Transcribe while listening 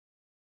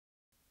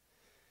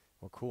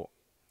Well, cool.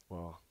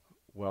 Well,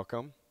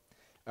 welcome.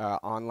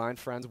 Online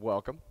friends,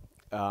 welcome.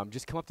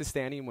 Just come up to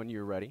standing when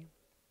you're ready.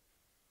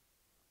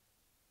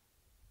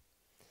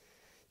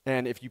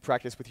 And if you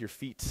practice with your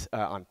feet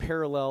on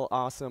parallel,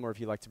 awesome. Or if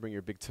you like to bring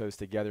your big toes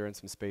together and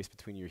some space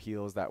between your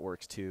heels, that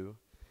works too.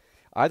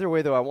 Either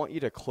way, though, I want you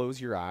to close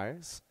your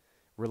eyes,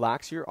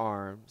 relax your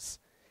arms,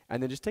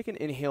 and then just take an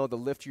inhale to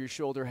lift your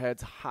shoulder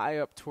heads high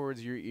up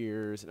towards your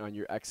ears. And on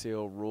your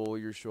exhale, roll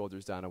your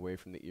shoulders down away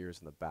from the ears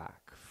and the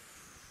back.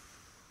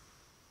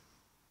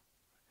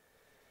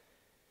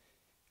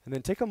 And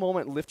then take a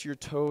moment, lift your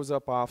toes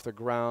up off the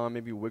ground,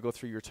 maybe wiggle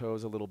through your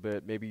toes a little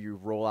bit. Maybe you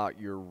roll out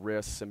your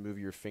wrists and move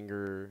your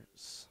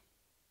fingers.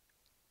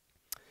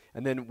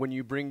 And then when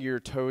you bring your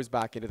toes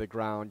back into the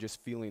ground,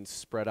 just feeling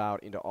spread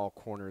out into all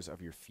corners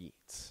of your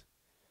feet.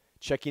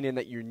 Checking in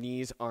that your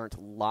knees aren't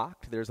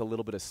locked. There's a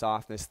little bit of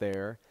softness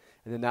there.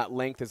 And then that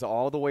length is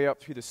all the way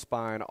up through the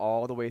spine,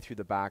 all the way through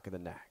the back of the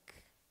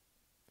neck.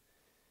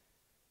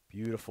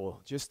 Beautiful.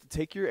 Just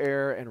take your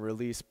air and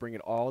release. Bring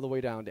it all the way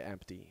down to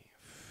empty.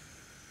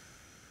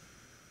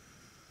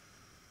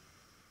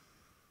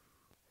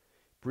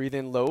 Breathe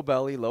in low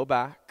belly, low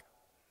back.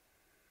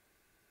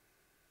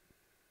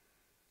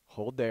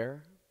 Hold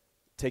there.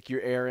 Take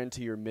your air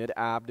into your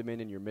mid-abdomen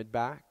and your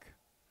mid-back.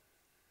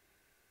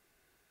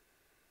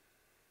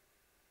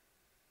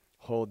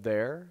 Hold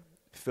there.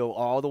 Fill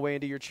all the way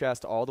into your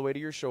chest, all the way to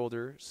your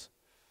shoulders.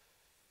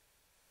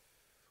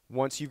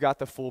 Once you've got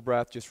the full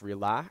breath, just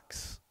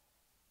relax.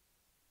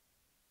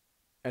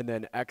 And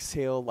then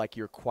exhale like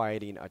you're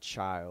quieting a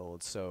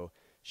child. So,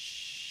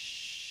 shh.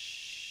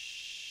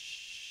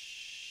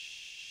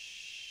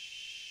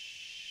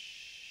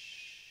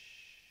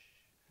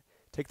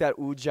 Take that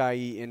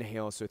ujjayi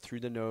inhale, so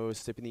through the nose,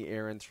 sipping the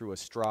air in through a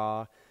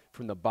straw,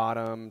 from the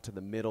bottom to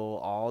the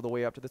middle, all the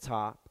way up to the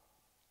top.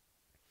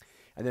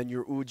 And then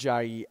your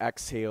ujjayi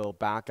exhale,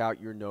 back out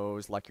your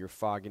nose like you're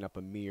fogging up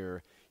a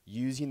mirror,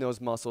 using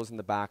those muscles in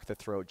the back of the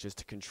throat just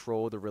to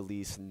control the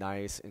release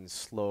nice and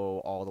slow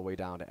all the way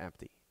down to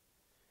empty.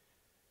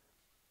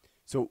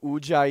 So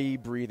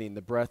ujjayi breathing,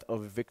 the breath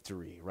of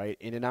victory, right?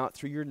 In and out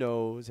through your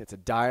nose. It's a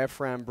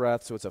diaphragm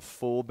breath, so it's a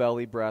full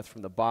belly breath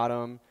from the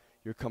bottom.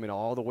 You're coming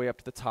all the way up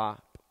to the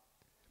top.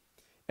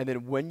 And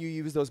then when you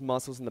use those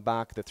muscles in the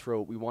back of the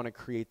throat, we want to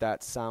create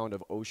that sound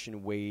of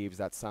ocean waves,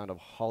 that sound of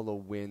hollow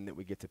wind that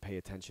we get to pay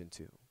attention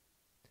to.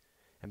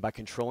 And by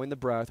controlling the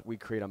breath, we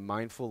create a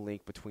mindful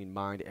link between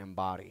mind and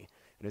body.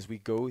 And as we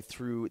go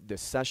through the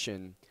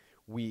session,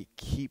 we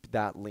keep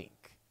that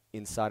link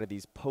inside of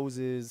these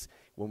poses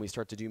when we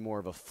start to do more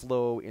of a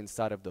flow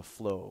inside of the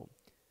flow.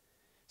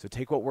 So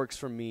take what works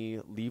for me,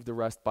 leave the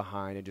rest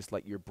behind, and just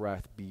let your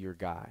breath be your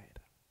guide.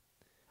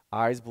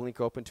 Eyes blink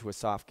open to a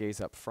soft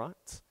gaze up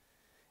front.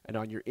 And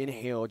on your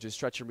inhale, just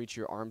stretch and reach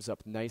your arms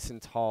up nice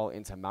and tall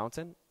into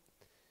mountain.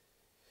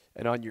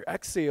 And on your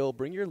exhale,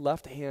 bring your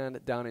left hand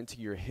down into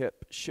your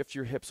hip. Shift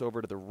your hips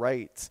over to the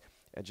right.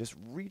 And just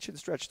reach and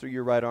stretch through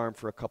your right arm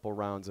for a couple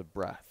rounds of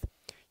breath.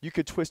 You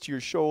could twist your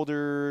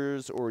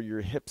shoulders or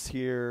your hips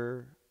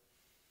here.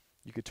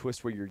 You could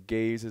twist where your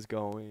gaze is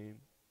going.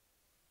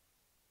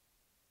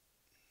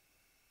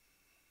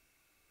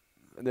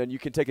 And then you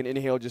can take an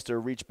inhale just to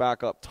reach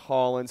back up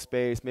tall in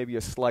space, maybe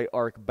a slight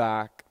arc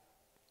back.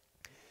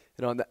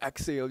 And on the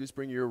exhale, just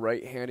bring your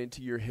right hand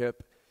into your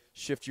hip,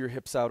 shift your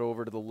hips out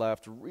over to the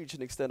left, reach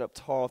and extend up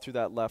tall through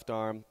that left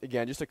arm.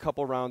 Again, just a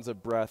couple rounds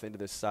of breath into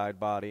this side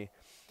body.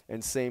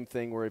 And same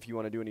thing where if you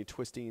want to do any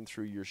twisting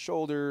through your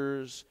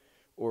shoulders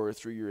or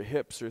through your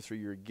hips or through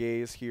your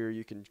gaze here,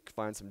 you can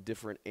find some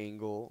different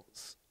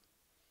angles.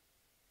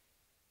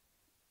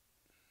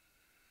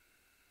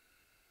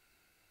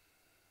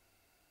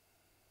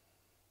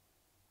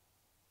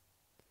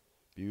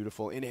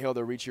 Beautiful. Inhale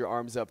to reach your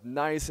arms up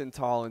nice and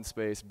tall in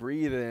space.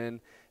 Breathe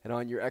in, and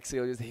on your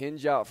exhale, just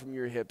hinge out from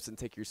your hips and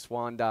take your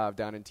swan dive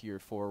down into your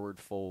forward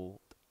fold.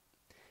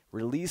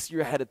 Release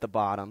your head at the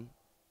bottom.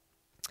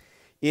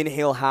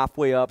 Inhale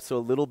halfway up, so a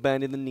little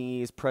bend in the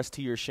knees. Press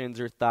to your shins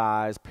or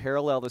thighs.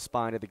 Parallel the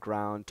spine to the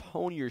ground.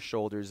 Tone your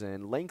shoulders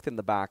in. Lengthen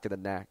the back of the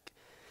neck.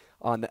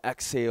 On the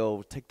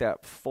exhale, take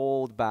that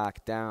fold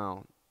back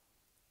down.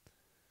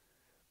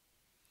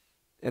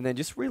 And then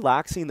just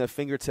relaxing the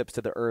fingertips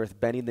to the earth,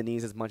 bending the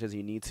knees as much as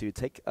you need to.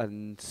 Take a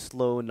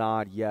slow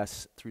nod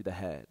yes through the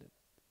head.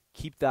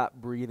 Keep that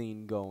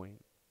breathing going.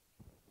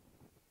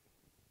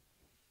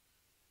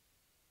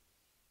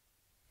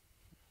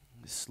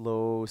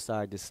 Slow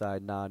side to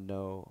side nod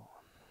no.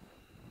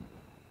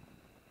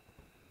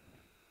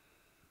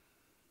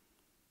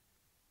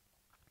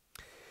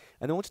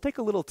 And then let's take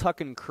a little tuck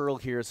and curl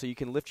here so you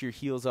can lift your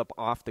heels up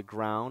off the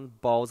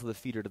ground, balls of the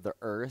feet are to the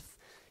earth.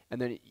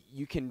 And then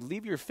you can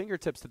leave your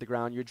fingertips to the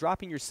ground. You're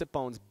dropping your sit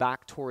bones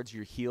back towards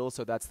your heels,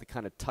 so that's the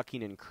kind of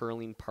tucking and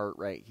curling part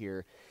right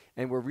here.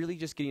 And we're really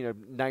just getting a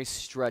nice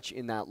stretch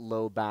in that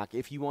low back.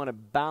 If you want to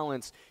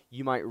balance,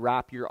 you might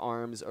wrap your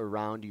arms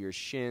around your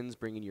shins,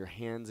 bringing your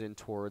hands in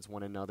towards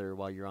one another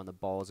while you're on the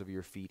balls of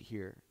your feet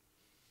here.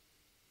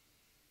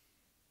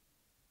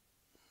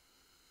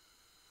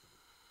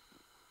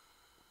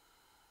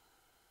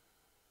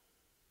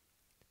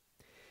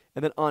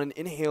 And then on an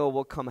inhale,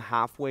 we'll come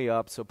halfway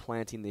up, so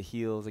planting the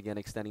heels, again,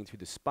 extending through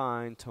the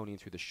spine, toning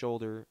through the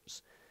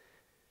shoulders.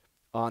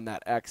 On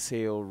that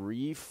exhale,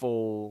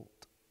 refold.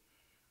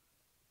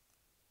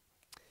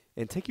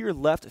 And take your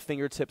left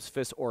fingertips,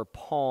 fist, or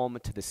palm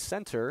to the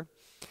center.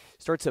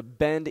 Start to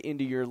bend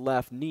into your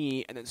left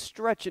knee, and then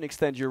stretch and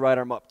extend your right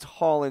arm up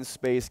tall in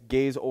space.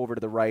 Gaze over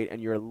to the right,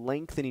 and you're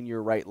lengthening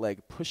your right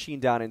leg, pushing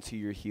down into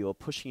your heel,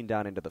 pushing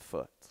down into the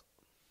foot.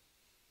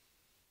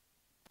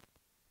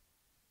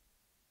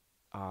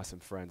 Awesome,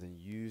 friends, and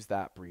use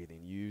that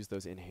breathing. Use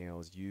those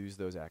inhales. Use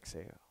those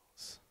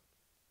exhales.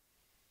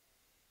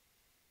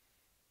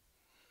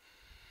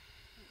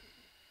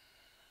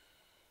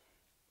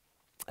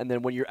 And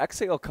then when your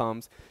exhale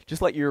comes,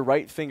 just let your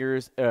right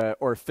fingers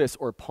or fist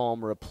or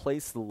palm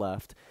replace the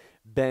left.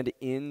 Bend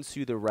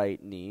into the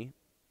right knee.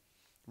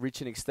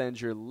 Reach and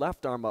extend your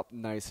left arm up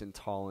nice and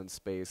tall in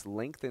space.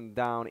 Lengthen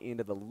down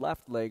into the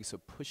left leg, so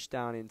push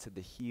down into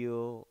the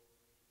heel.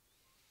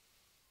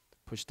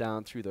 Push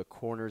down through the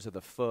corners of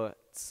the foot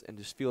and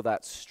just feel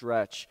that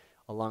stretch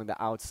along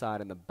the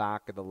outside and the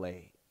back of the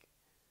leg.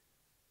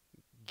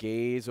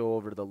 Gaze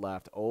over to the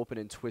left. Open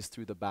and twist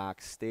through the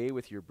back. Stay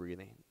with your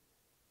breathing.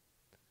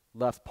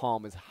 Left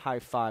palm is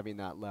high-fiving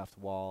that left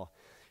wall.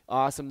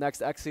 Awesome.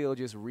 Next exhale,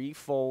 just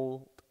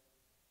refold.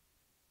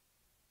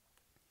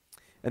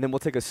 And then we'll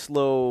take a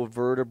slow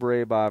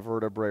vertebrae by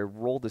vertebrae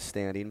roll to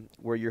standing,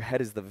 where your head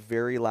is the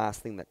very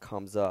last thing that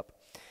comes up.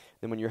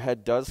 Then when your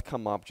head does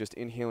come up, just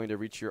inhaling to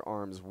reach your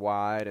arms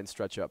wide and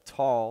stretch up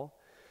tall.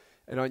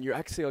 And on your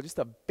exhale, just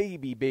a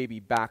baby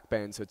back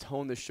bend. So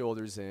tone the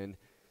shoulders in,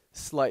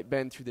 slight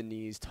bend through the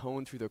knees,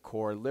 tone through the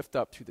core, lift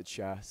up through the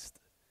chest.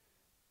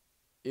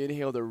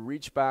 Inhale to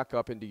reach back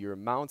up into your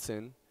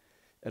mountain.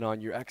 And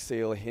on your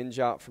exhale, hinge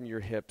out from your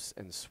hips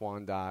and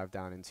swan dive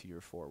down into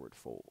your forward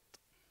fold.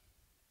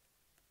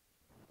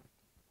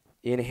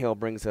 Inhale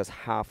brings us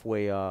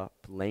halfway up,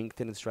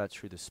 lengthen and stretch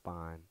through the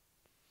spine.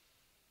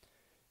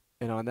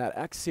 And on that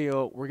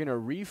exhale, we're going to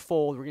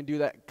refold. We're going to do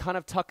that kind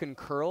of tuck and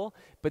curl.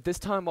 But this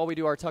time, while we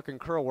do our tuck and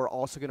curl, we're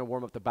also going to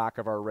warm up the back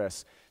of our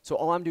wrists. So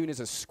all I'm doing is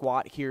a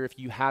squat here. If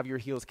you have your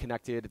heels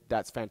connected,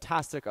 that's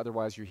fantastic.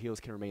 Otherwise, your heels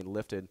can remain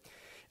lifted.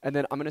 And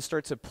then I'm going to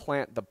start to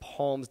plant the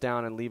palms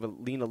down and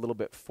lean a little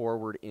bit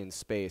forward in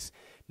space.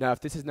 Now, if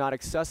this is not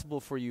accessible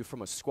for you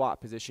from a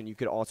squat position, you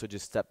could also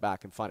just step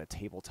back and find a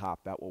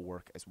tabletop. That will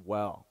work as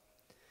well.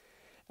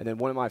 And then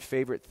one of my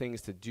favorite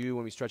things to do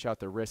when we stretch out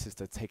the wrists is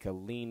to take a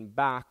lean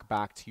back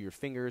to your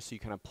fingers. So you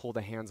kind of pull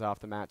the hands off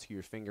the mat to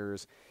your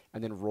fingers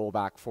and then roll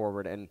back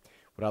forward. And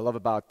what I love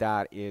about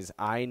that is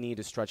I need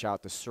to stretch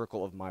out the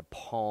circle of my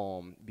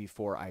palm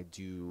before I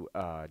do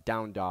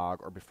down dog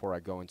or before I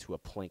go into a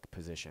plank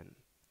position.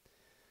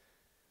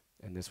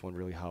 And this one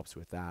really helps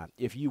with that.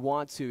 If you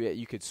want to,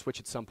 you could switch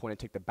at some point and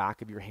take the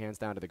back of your hands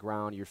down to the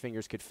ground. Your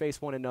fingers could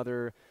face one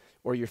another,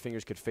 or your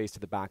fingers could face to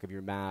the back of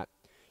your mat.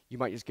 You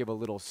might just give a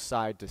little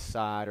side to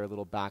side or a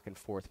little back and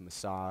forth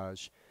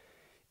massage.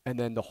 And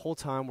then the whole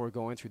time we're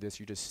going through this,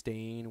 you're just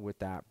staying with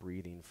that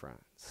breathing,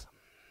 friends.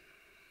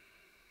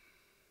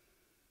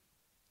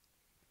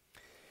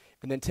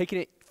 And then taking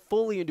it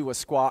fully into a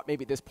squat,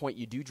 maybe at this point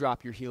you do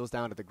drop your heels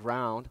down to the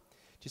ground.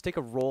 Just take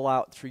a roll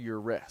out through your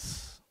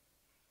wrists.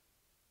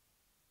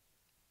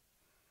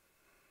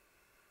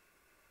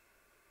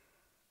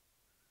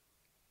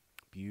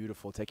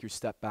 Beautiful. Take your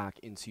step back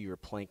into your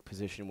plank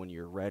position when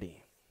you're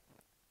ready.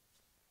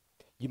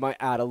 You might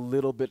add a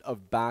little bit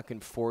of back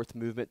and forth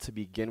movement to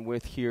begin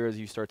with here as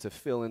you start to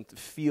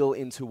feel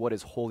into what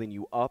is holding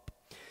you up.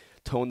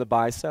 Tone the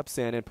biceps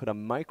in and put a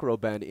micro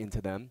bend into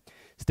them.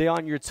 Stay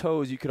on your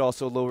toes. You could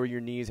also lower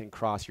your knees and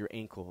cross your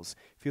ankles.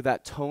 Feel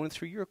that tone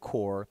through your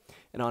core.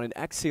 And on an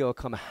exhale,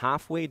 come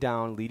halfway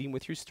down, leading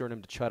with your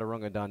sternum to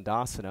Chaturanga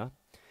Dandasana.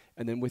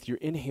 And then with your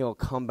inhale,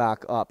 come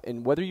back up.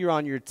 And whether you're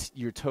on your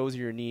toes or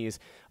your knees,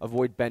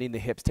 avoid bending the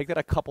hips. Take that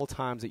a couple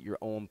times at your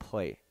own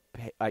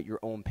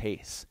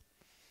pace.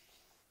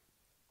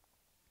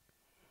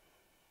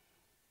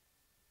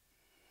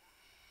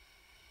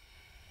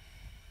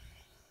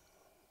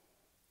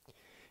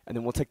 And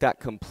then we'll take that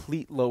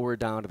complete lower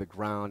down to the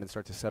ground and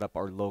start to set up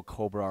our low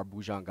cobra, our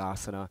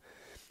bhujangasana.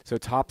 So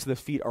tops of the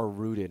feet are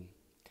rooted.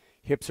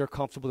 Hips are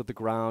comfortable to the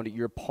ground.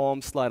 Your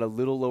palms slide a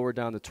little lower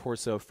down the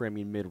torso,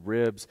 framing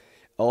mid-ribs.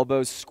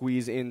 Elbows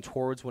squeeze in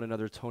towards one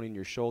another, toning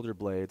your shoulder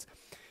blades.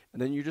 And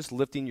then you're just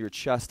lifting your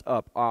chest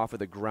up off of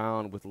the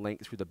ground with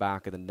length through the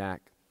back of the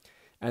neck.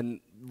 And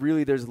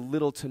really, there's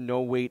little to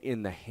no weight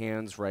in the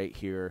hands right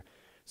here.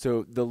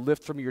 So the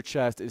lift from your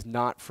chest is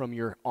not from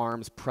your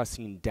arms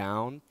pressing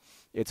down.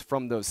 It's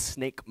from those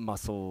snake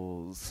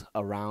muscles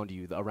around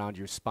you, around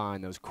your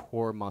spine, those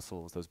core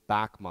muscles, those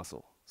back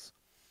muscles.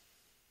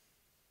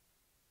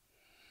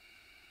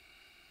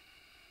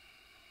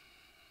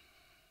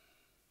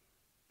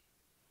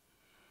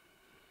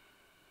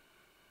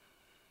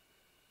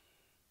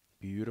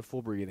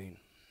 Beautiful breathing.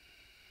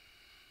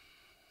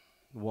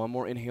 One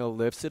more inhale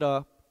lifts it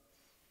up.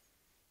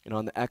 And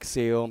on the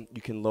exhale,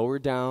 you can lower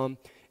down.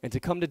 And to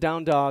come to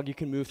down dog, you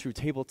can move through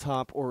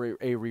tabletop or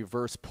a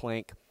reverse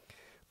plank.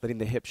 letting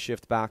the hips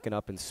shift back and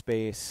up in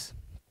space.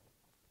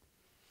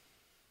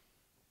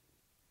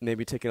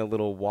 Maybe taking a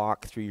little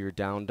walk through your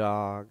down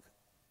dog,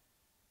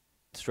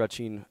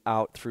 stretching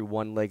out through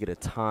one leg at a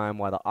time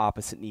while the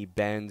opposite knee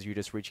bends. You're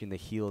just reaching the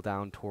heel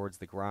down towards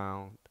the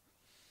ground.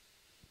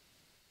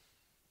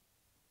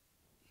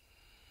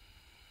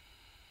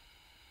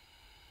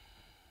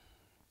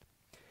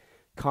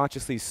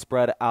 Consciously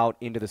spread out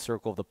into the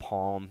circle of the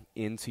palm,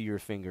 into your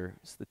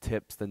fingers, the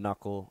tips, the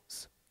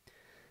knuckles.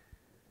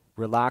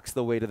 Relax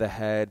the weight of the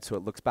head so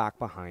it looks back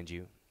behind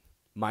you.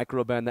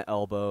 Micro bend the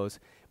elbows,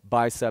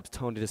 biceps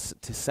toned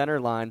to center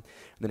line, and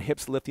then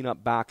hips lifting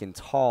up back and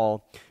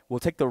tall. We'll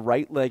take the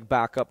right leg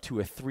back up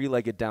to a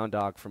three-legged down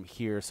dog from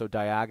here, so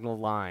diagonal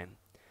line.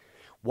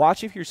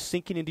 Watch if you're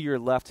sinking into your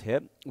left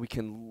hip. We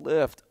can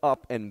lift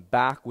up and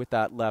back with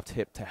that left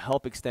hip to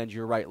help extend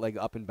your right leg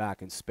up and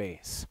back in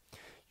space.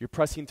 You're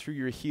pressing through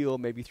your heel,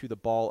 maybe through the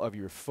ball of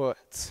your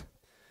foot.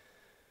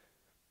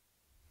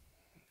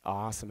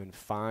 Awesome, and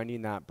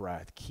finding that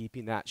breath,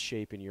 keeping that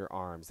shape in your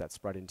arms that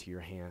spread into your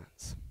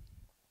hands.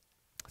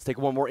 Let's take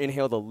one more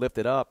inhale to lift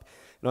it up.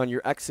 And on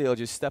your exhale,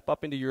 just step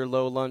up into your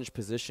low lunge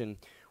position,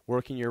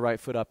 working your right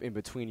foot up in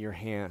between your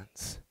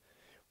hands,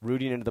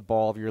 rooting into the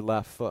ball of your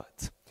left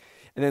foot.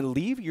 And then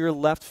leave your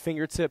left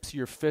fingertips,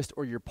 your fist,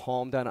 or your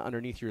palm down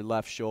underneath your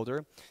left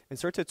shoulder, and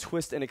start to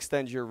twist and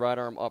extend your right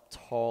arm up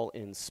tall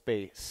in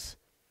space.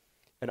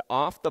 And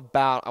off the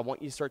bat, I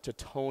want you to start to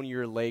tone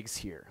your legs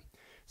here.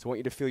 So I want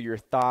you to feel your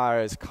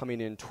thighs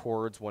coming in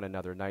towards one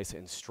another, nice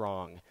and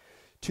strong.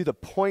 To the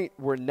point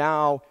where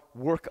now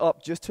work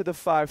up just to the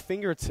 5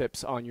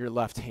 fingertips on your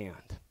left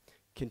hand,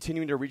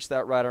 continuing to reach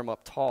that right arm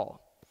up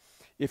tall.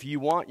 If you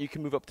want, you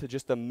can move up to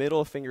just the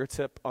middle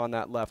fingertip on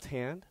that left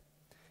hand.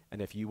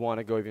 And if you want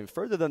to go even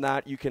further than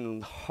that, you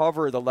can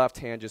hover the left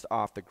hand just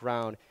off the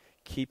ground,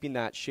 keeping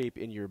that shape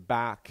in your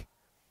back.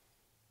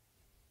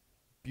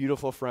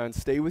 Beautiful, friends.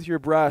 Stay with your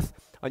breath.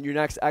 On your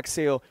next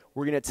exhale,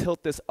 we're going to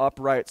tilt this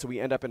upright so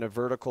we end up in a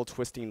vertical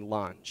twisting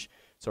lunge.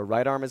 So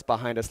right arm is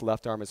behind us,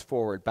 left arm is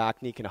forward.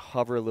 Back knee can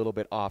hover a little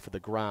bit off of the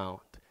ground.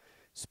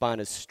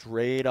 Spine is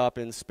straight up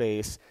in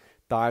space.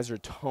 Thighs are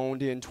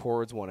toned in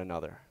towards one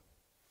another.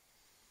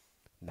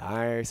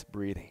 Nice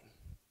breathing.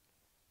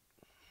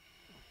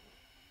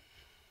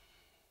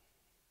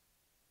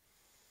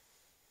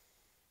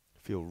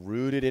 Feel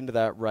rooted into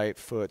that right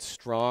foot,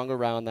 strong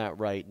around that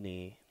right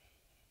knee.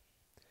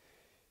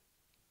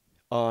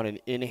 On an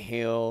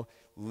inhale,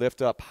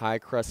 lift up, high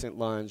crescent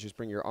lunge. Just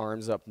bring your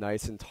arms up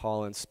nice and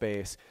tall in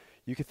space.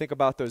 You can think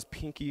about those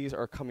pinkies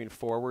are coming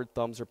forward,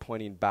 thumbs are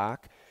pointing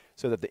back,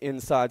 so that the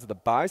insides of the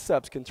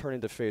biceps can turn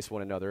into face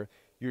one another.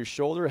 Your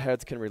shoulder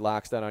heads can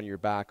relax down on your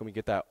back, and we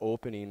get that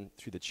opening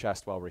through the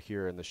chest while we're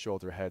here, and the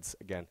shoulder heads,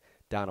 again,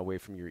 down away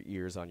from your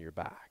ears on your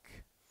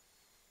back.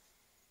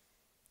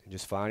 And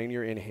just finding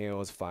your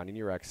inhales, finding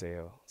your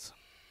exhales.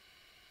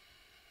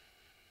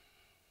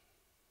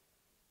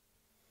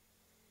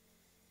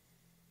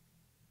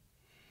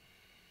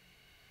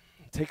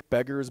 Take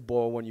beggar's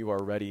bowl when you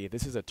are ready.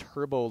 This is a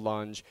turbo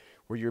lunge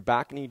where your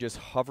back knee just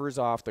hovers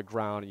off the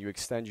ground and you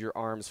extend your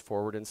arms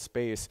forward in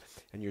space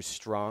and you're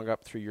strong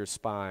up through your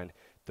spine.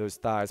 Those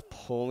thighs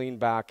pulling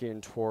back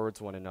in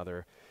towards one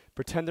another.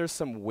 Pretend there's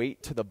some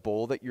weight to the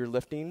bowl that you're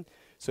lifting.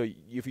 So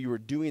if you were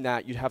doing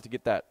that, you'd have to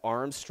get that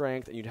arm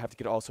strength and you'd have to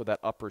get also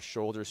that upper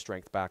shoulder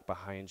strength back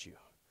behind you.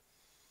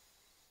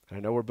 And I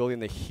know we're building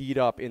the heat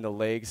up in the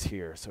legs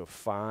here, so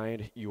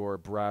find your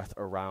breath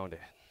around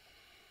it.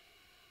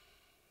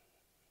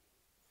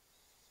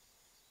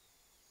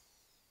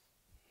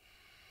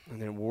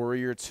 And then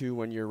warrior 2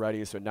 when you're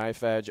ready. So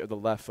knife edge of the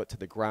left foot to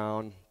the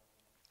ground.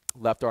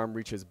 Left arm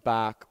reaches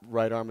back.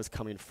 Right arm is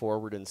coming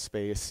forward in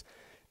space.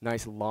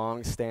 Nice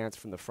long stance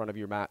from the front of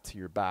your mat to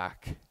your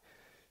back.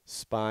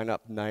 Spine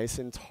up nice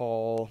and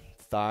tall.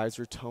 Thighs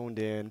are toned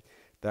in.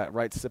 That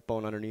right sit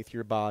bone underneath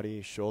your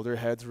body. Shoulder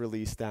heads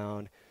released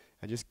down.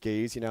 And just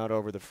gazing out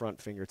over the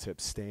front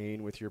fingertips,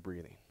 staying with your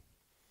breathing.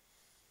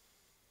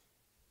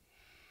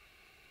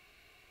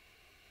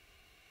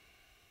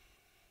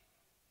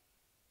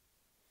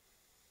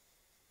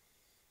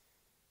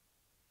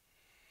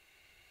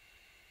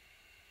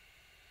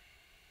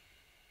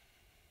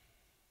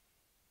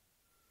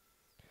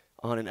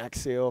 On an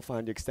exhale,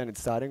 find the extended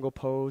side angle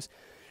pose.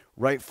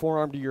 Right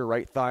forearm to your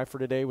right thigh for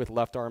today with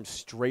left arm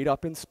straight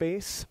up in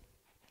space.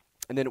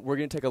 And then we're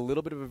going to take a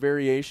little bit of a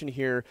variation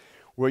here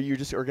where you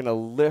just are going to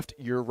lift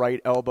your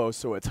right elbow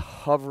so it's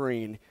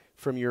hovering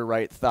from your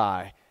right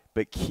thigh.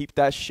 But keep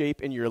that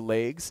shape in your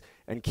legs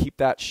and keep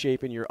that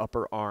shape in your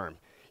upper arm.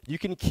 You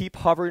can keep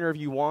hovering if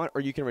you want,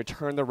 or you can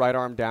return the right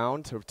arm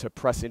down to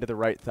press into the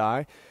right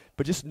thigh.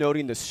 But just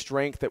noting the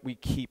strength that we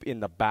keep in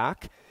the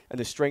back and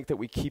the strength that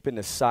we keep in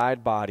the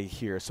side body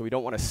here. So we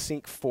don't want to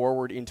sink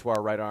forward into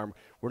our right arm.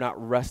 We're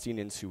not resting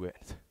into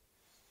it.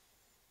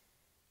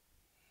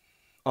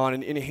 On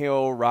an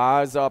inhale,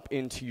 rise up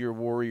into your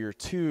warrior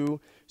 2.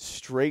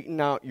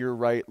 Straighten out your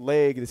right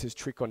leg. This is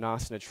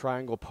Trikonasana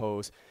triangle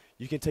pose.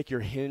 You can take your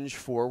hinge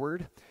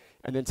forward.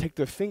 And then take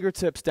the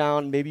fingertips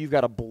down. Maybe you've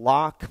got a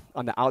block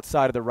on the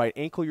outside of the right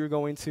ankle you're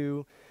going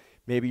to.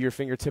 Maybe your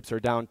fingertips are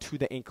down to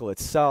the ankle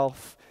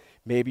itself.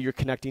 Maybe you're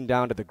connecting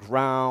down to the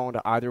ground.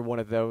 Either one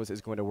of those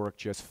is going to work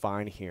just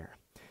fine here.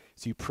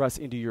 So you press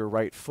into your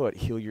right foot,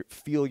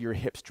 feel your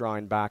hips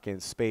drawing back in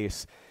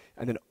space,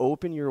 and then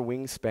open your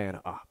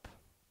wingspan up.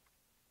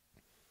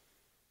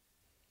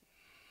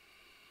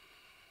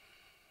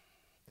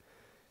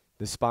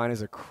 The spine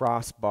is a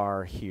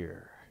crossbar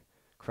here.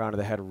 Crown of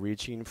the head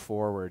reaching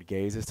forward,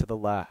 gazes to the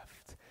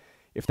left.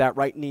 If that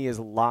right knee is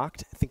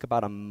locked, think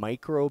about a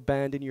micro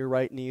bend in your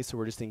right knee, so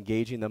we're just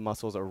engaging the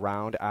muscles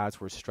around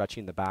as we're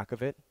stretching the back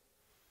of it.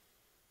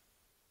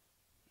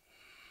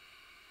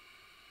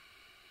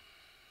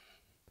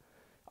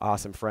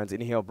 Awesome, friends.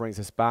 Inhale brings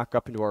us back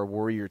up into our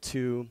warrior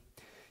two,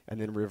 and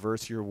then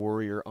reverse your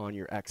warrior on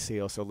your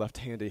exhale. So left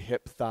hand to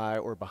hip, thigh,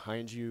 or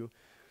behind you.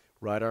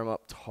 Right arm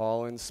up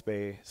tall in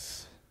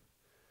space.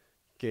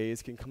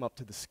 Gaze can come up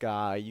to the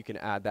sky. You can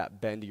add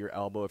that bend to your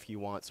elbow if you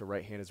want, so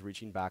right hand is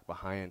reaching back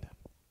behind.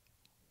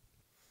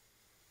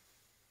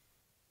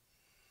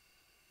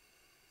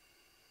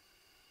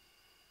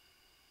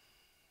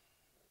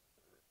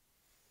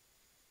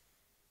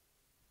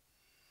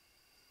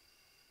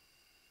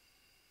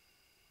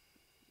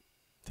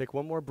 Take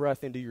one more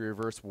breath into your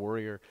reverse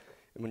warrior.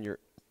 And when your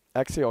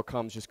exhale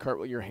comes, just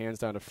cartwheel your hands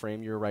down to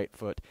frame your right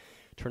foot.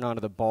 Turn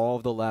onto the ball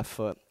of the left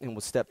foot, and we'll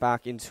step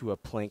back into a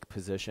plank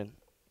position.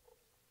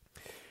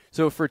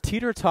 So for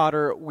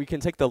teeter-totter, we can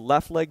take the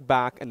left leg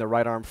back and the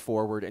right arm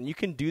forward. And you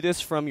can do this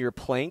from your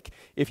plank.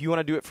 If you want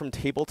to do it from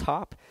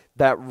tabletop,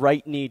 that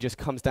right knee just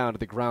comes down to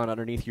the ground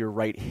underneath your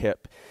right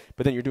hip.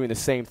 But then you're doing the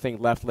same thing,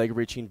 left leg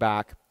reaching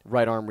back,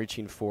 right arm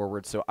reaching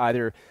forward. So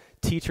either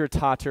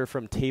teeter-totter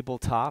from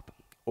tabletop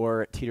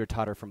or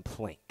teeter-totter from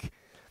plank.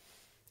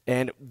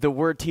 And the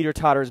word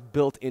teeter-totter is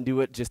built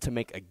into it just to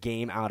make a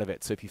game out of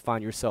it. So if you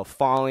find yourself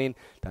falling,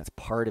 that's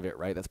part of it,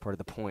 right? That's part of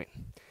the point.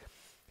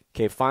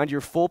 Okay, find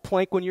your full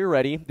plank when you're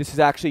ready. This is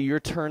actually your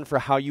turn for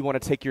how you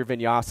want to take your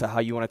vinyasa, how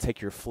you want to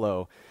take your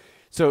flow.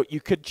 So you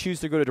could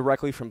choose to go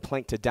directly from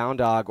plank to down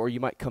dog, or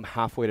you might come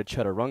halfway to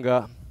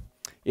chaturanga.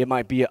 It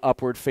might be an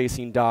upward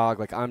facing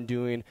dog like I'm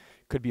doing.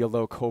 Could be a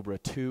low cobra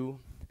 2.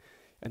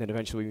 And then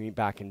eventually we meet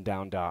back in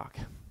down dog.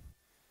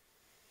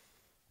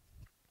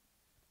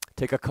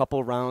 Take a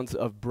couple rounds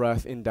of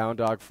breath in down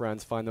dog,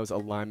 friends. Find those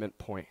alignment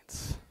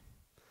points.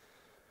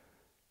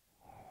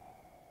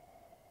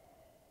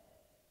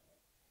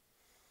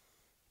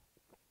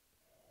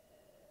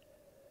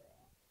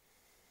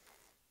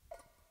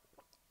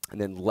 And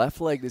then left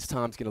leg this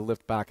time is going to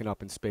lift back and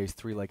up in space,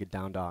 three-legged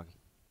down dog.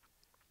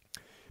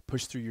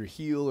 Push through your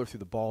heel or through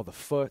the ball of the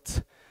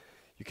foot.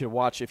 You can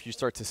watch if you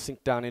start to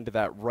sink down into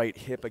that right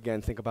hip.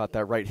 Again, think about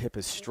that right hip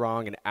is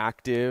strong and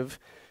active.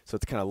 So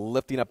it's kind of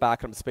lifting up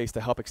back up in space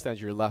to help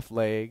extend your left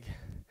leg.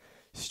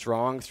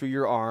 Strong through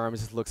your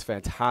arms. This looks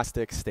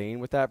fantastic. Staying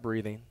with that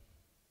breathing.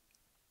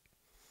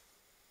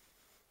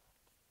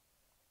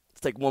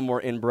 Let's take one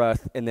more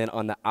in-breath, and then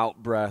on the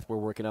out-breath, we're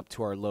working up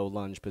to our low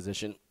lunge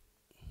position.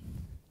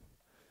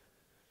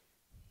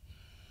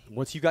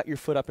 Once you got your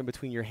foot up in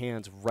between your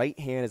hands, right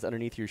hand is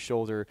underneath your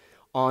shoulder,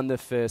 on the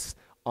fist,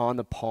 on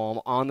the palm,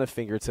 on the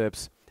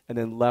fingertips, and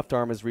then left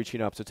arm is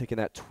reaching up, so taking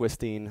that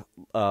twisting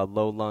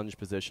low lunge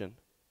position.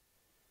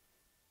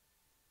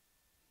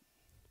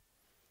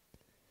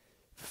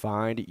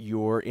 Find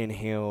your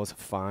inhales,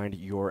 find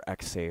your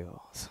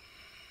exhales.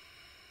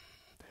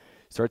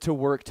 Start to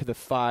work to the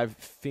 5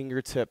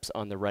 fingertips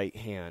on the right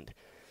hand,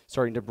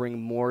 starting to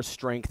bring more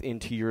strength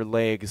into your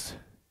legs.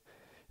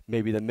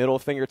 Maybe the middle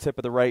fingertip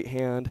of the right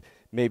hand,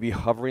 maybe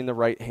hovering the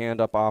right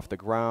hand up off the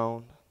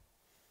ground.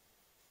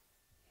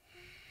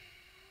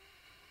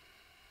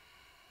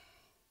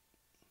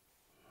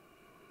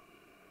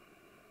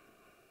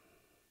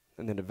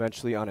 And then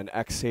eventually on an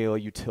exhale,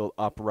 you tilt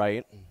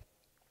upright.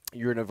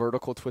 You're in a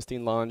vertical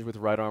twisting lunge with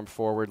right arm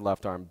forward,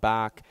 left arm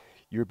back.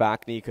 Your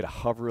back knee could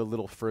hover a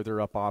little further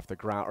up off the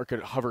ground, or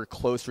could hover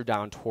closer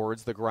down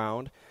towards the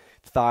ground.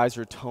 Thighs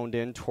are toned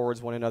in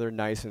towards one another,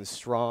 nice and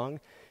strong.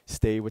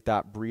 Stay with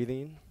that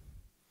breathing.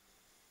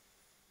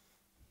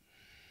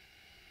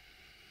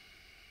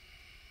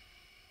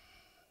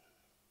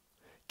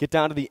 Get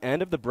down to the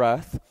end of the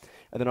breath,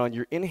 and then on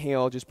your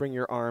inhale, just bring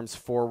your arms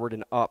forward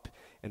and up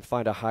and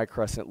find a high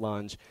crescent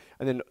lunge.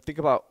 And then think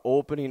about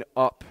opening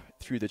up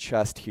through the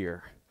chest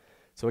here.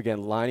 So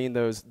again, lining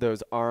those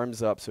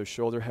arms up so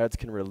shoulder heads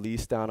can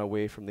release down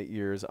away from the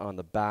ears on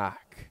the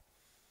back.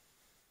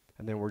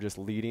 And then we're just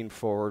leading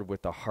forward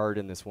with the heart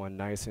in this one,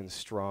 nice and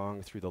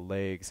strong through the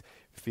legs,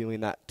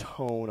 feeling that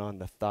tone on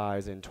the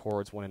thighs and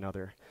towards one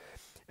another.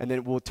 And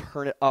then we'll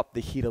turn it up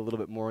the heat a little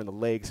bit more in the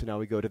legs. So now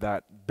we go to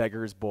that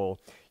beggar's bowl.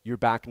 Your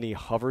back knee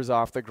hovers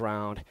off the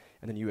ground,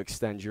 and then you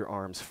extend your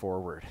arms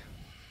forward.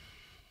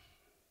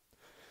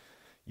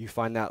 You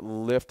find that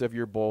lift of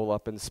your bowl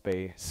up in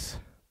space.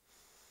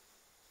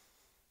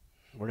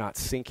 We're not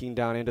sinking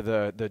down into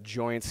the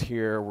joints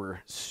here. We're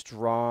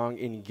strong,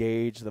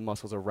 engaged, the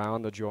muscles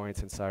around the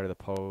joints inside of the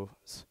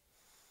pose.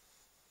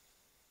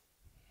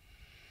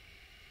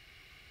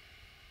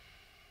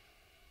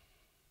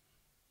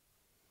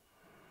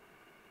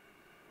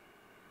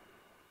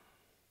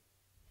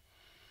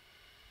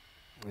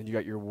 And you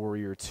got your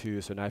warrior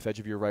two. So knife edge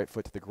of your right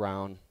foot to the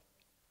ground,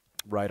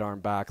 right arm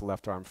back,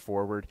 left arm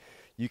forward.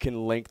 You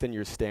can lengthen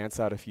your stance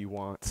out if you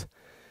want.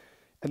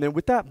 And then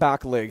with that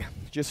back leg,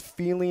 just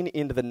feeling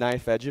into the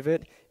knife edge of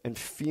it and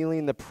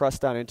feeling the press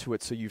down into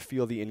it so you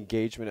feel the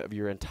engagement of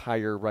your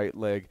entire right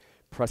leg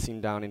pressing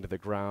down into the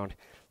ground,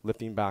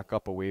 lifting back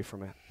up away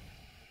from it.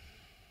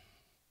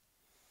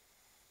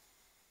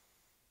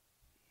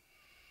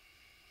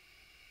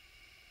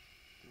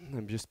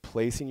 And just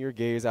placing your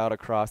gaze out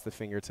across the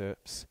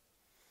fingertips.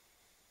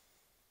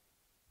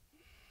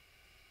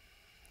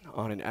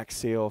 On an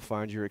exhale,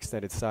 find your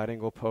extended side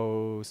angle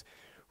pose,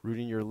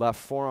 rooting your left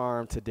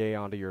forearm today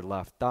onto your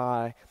left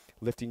thigh,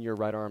 lifting your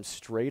right arm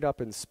straight up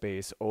in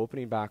space,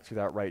 opening back through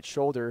that right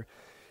shoulder.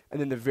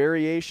 And then the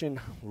variation,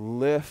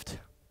 lift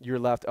your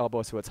left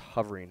elbow so it's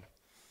hovering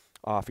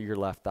off of your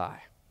left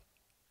thigh.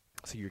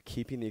 So you're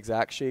keeping the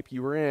exact shape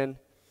you were in.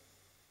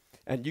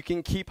 And you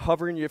can keep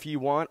hovering if you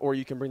want, or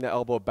you can bring the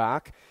elbow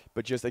back.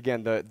 But just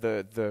again,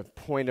 the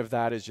point of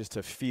that is just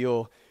to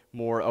feel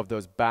more of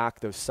those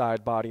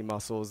side body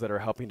muscles that are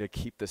helping to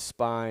keep the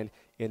spine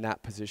in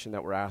that position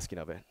that we're asking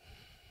of it.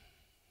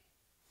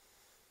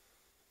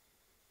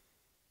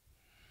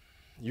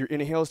 Your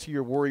inhales to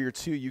your warrior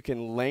two, you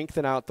can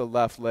lengthen out the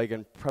left leg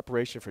in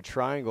preparation for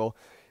triangle.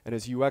 And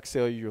as you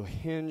exhale, you'll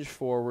hinge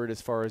forward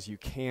as far as you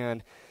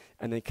can,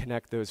 and then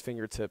connect those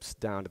fingertips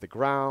down to the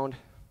ground.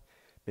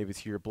 Maybe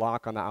to your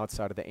block on the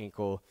outside of the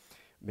ankle,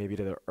 maybe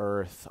to the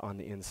earth on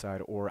the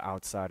inside or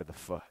outside of the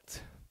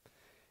foot.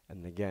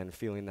 And again,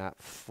 feeling that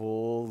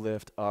full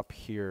lift up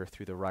here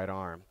through the right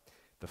arm,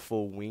 the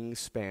full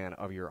wingspan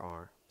of your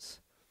arms.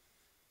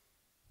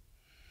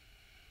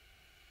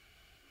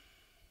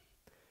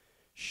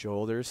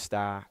 Shoulders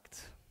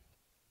stacked,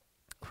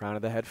 crown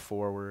of the head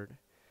forward,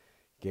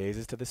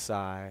 gazes to the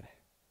side.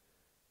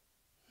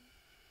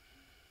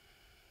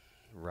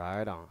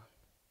 Right on.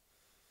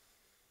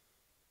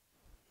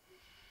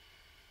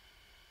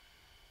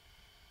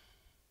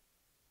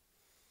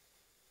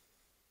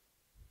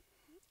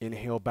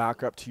 Inhale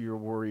back up to your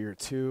warrior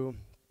two,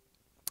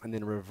 and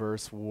then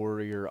reverse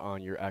warrior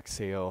on your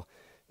exhale,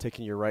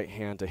 taking your right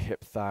hand to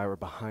hip thigh or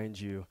behind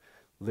you,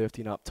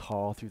 lifting up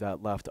tall through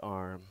that left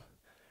arm,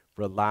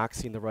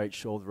 relaxing the right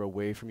shoulder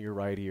away from your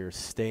right ear,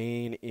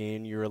 staying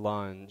in your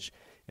lunge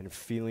and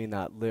feeling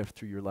that lift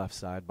through your left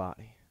side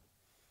body.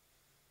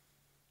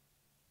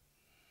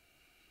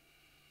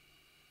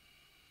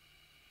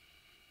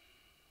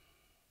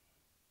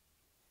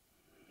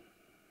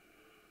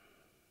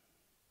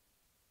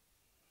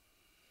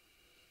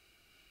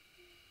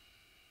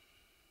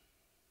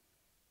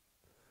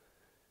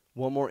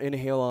 One more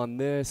inhale on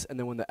this, and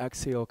then when the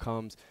exhale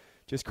comes,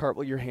 just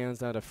cartwheel your hands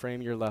down to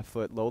frame your left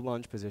foot, low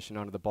lunge position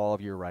onto the ball of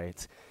your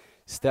right.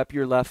 Step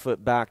your left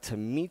foot back to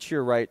meet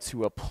your right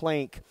to a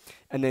plank,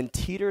 and then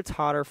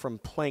teeter-totter from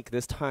plank.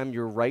 This time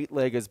your right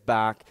leg is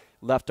back,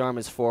 left arm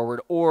is forward,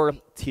 or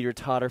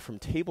teeter-totter from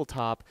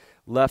tabletop,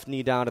 left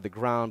knee down to the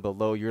ground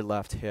below your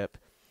left hip.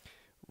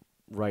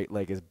 Right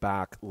leg is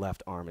back,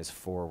 left arm is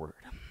forward.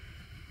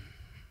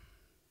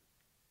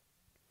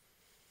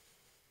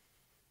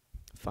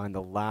 Find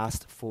the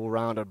last full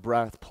round of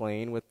breath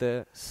playing with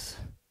this.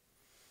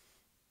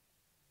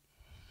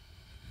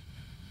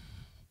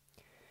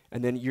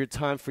 And then your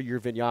time for your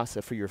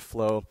vinyasa, for your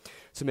flow.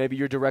 So maybe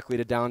you're directly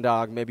to down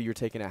dog. Maybe you're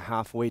taking it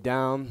halfway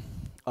down,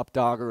 up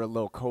dog or a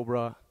low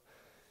cobra.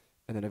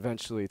 And then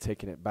eventually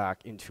taking it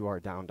back into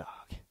our down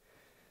dog.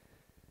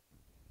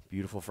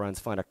 Beautiful, friends.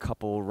 Find a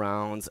couple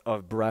rounds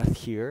of breath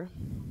here.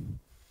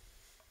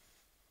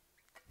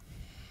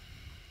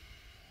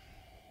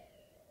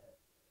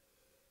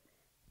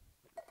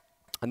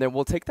 And then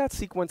we'll take that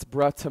sequence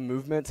breath to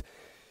movement.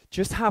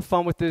 Just have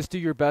fun with this. Do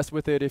your best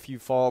with it. If you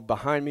fall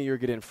behind me or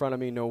get in front of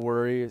me, no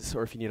worries.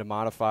 Or if you need to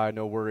modify,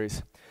 no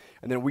worries.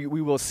 And then we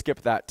will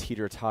skip that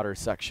teeter-totter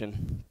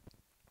section.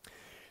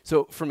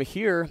 So from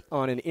here,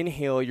 on an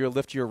inhale, you'll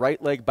lift your right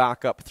leg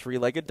back up,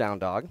 three-legged down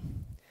dog.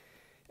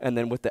 And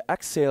then with the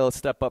exhale,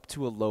 step up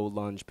to a low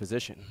lunge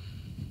position.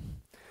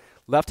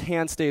 Left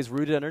hand stays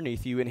rooted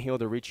underneath you. Inhale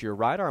to reach your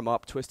right arm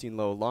up, twisting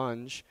low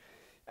lunge.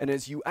 And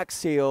as you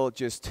exhale,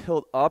 just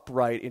tilt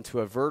upright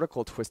into a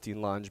vertical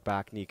twisting lunge,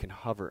 back knee can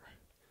hover.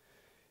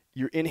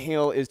 Your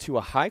inhale is to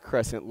a high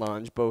crescent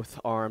lunge, both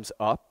arms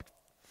up.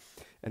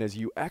 And as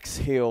you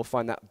exhale,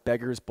 find that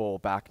beggar's bowl,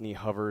 back knee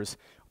hovers,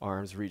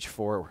 arms reach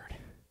forward.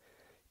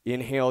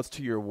 Inhale, it's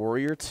to your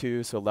warrior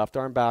two, so left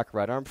arm back,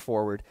 right arm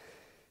forward.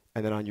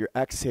 And then on your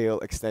exhale,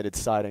 extended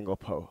side angle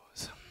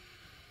pose.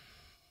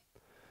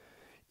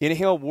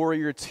 Inhale,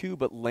 warrior two,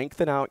 but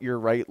lengthen out your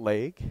right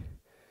leg.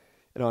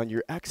 And on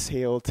your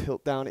exhale,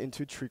 tilt down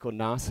into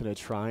Trikonasana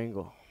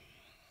triangle.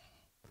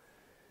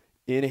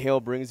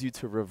 Inhale brings you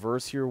to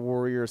reverse your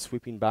warrior,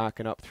 sweeping back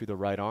and up through the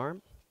right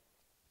arm.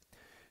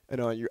 And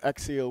on your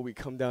exhale, we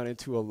come down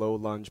into a low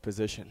lunge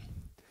position.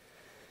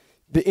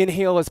 The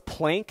inhale is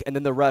plank, and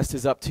then the rest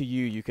is up to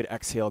you. You could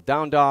exhale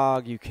down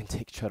dog. You can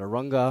take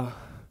chaturanga,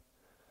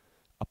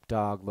 up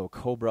dog, low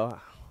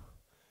cobra,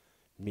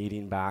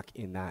 meeting back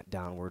in that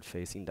downward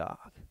facing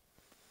dog.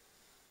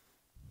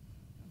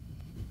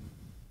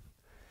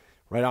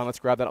 Right on, let's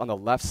grab that on the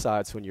left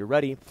side. So when you're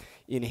ready,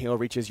 inhale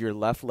reaches your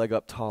left leg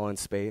up tall in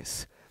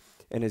space.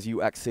 And as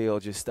you exhale,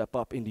 just step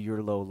up into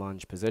your low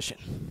lunge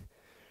position.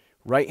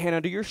 Right hand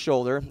under your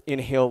shoulder.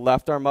 Inhale,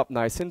 left arm up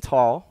nice and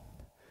tall.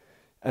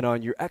 And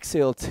on your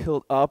exhale,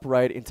 tilt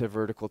upright into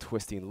vertical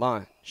twisting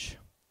lunge.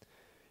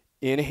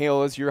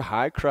 Inhale is your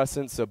high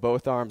crescent, so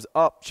both arms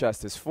up,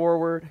 chest is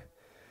forward.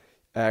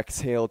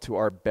 Exhale to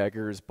our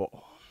beggar's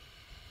bowl.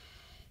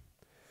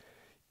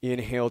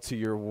 Inhale to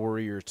your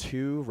warrior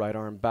two, right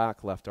arm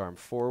back, left arm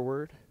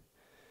forward.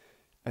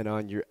 And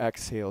on your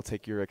exhale,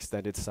 take your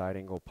extended side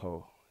angle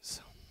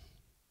pose.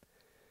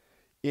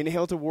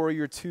 Inhale to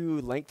warrior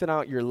two, lengthen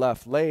out your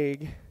left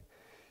leg.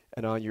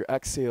 And on your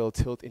exhale,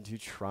 tilt into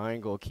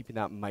triangle, keeping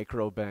that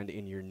micro bend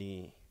in your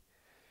knee.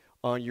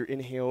 On your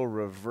inhale,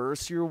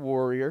 reverse your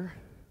warrior.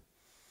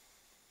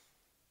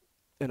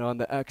 And on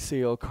the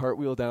exhale,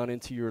 cartwheel down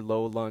into your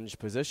low lunge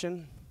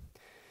position.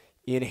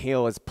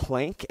 Inhale as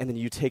plank, and then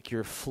you take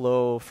your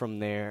flow from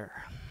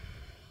there.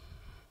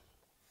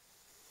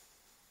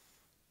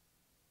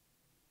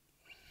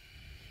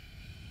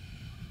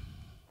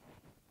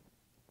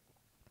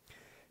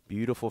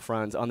 Beautiful,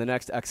 friends. On the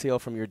next exhale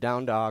from your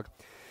down dog,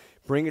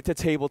 bring it to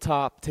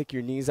tabletop. Take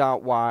your knees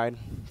out wide,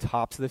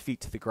 tops of the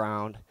feet to the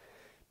ground.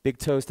 Big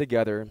toes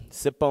together.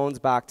 Sit bones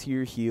back to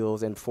your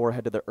heels and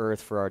forehead to the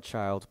earth for our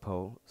child's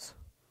pose.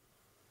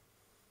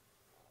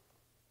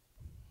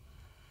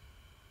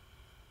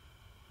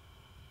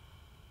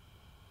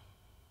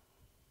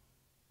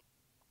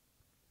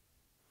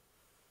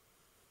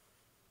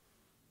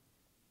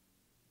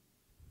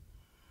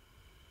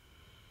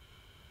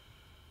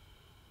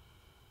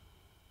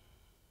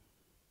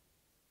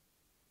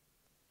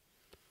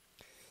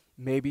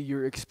 Maybe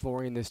you're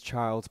exploring this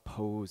child's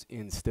pose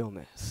in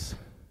stillness,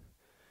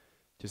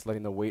 just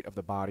letting the weight of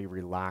the body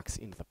relax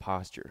into the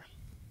posture.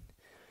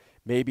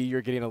 Maybe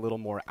you're getting a little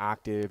more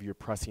active. You're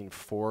pressing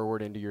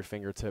forward into your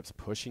fingertips,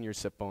 pushing your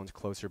sit bones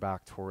closer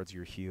back towards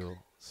your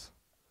heels.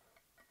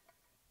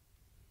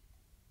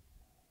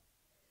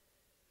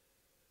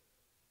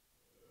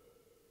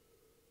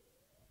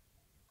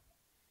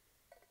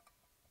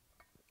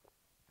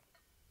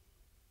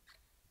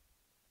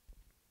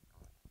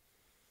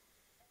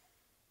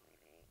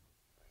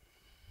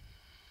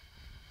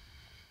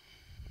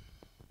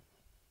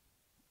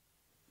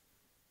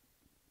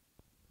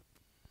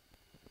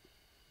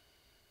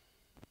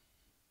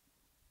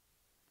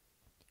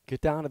 Get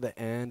down to the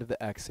end of the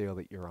exhale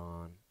that you're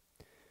on.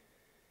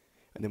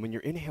 And then when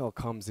your inhale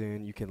comes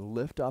in, you can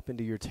lift up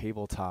into your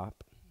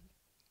tabletop.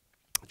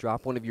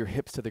 Drop one of your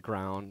hips to the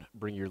ground.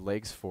 Bring your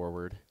legs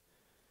forward.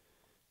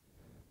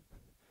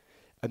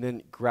 And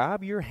then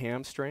grab your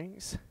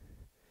hamstrings.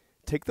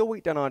 Take the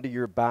weight down onto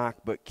your back,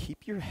 but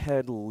keep your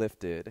head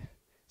lifted.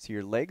 So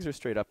your legs are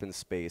straight up in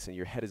space and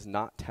your head is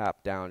not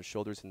tapped down,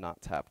 shoulders are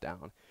not tapped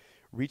down.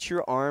 Reach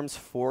your arms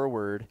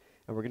forward,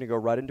 and we're going to go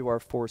right into our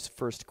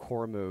first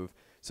core move.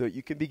 So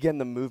you can begin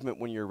the movement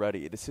when you're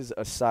ready. This is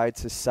a side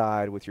to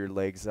side with your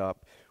legs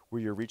up,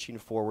 where you're reaching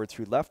forward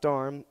through left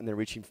arm and then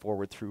reaching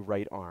forward through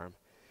right arm.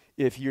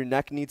 If your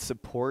neck needs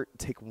support,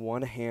 take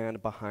one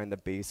hand behind the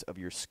base of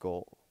your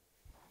skull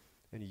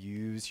and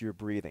use your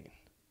breathing.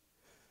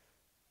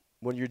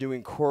 When you're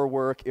doing core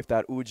work, if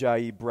that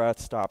ujjayi breath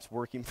stops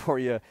working for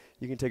you,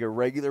 you can take a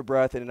regular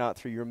breath in and out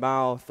through your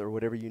mouth or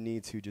whatever you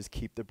need to. Just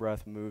keep the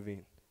breath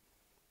moving.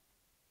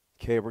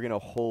 Okay, we're going to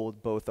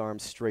hold both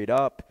arms straight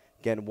up.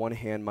 Again, one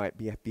hand might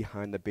be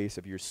behind the base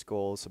of your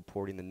skull,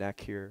 supporting the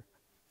neck here.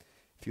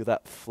 Feel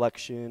that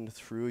flexion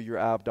through your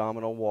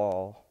abdominal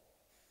wall.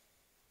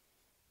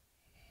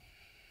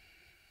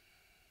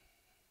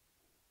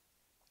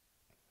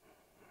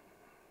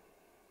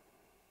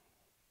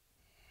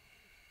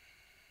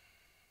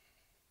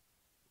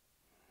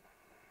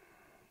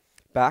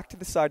 Back to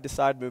the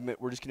side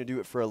movement. We're just going to do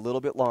it for a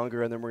little bit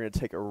longer, and then we're going to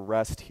take a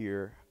rest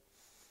here.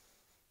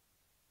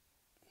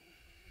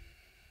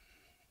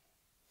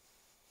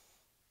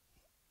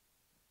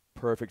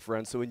 Perfect,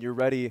 friends. So when you're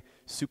ready,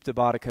 Supta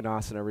Baddha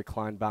Konasana,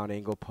 reclined bound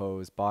angle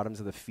pose. Bottoms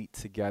of the feet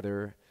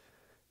together.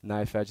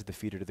 Knife edge of the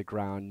feet are to the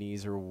ground.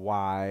 Knees are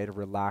wide.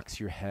 Relax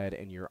your head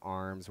and your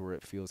arms where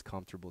it feels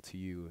comfortable to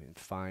you, and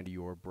find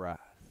your breath.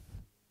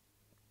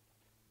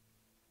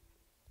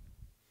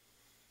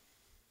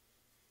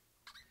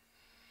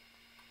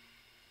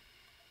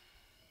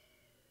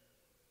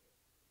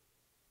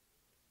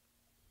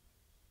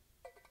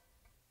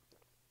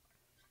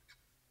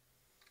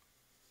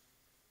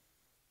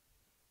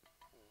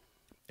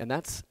 And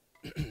that's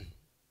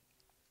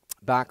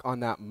back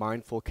on that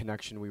mindful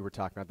connection we were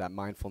talking about, that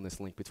mindfulness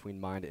link between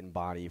mind and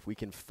body. If we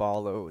can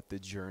follow the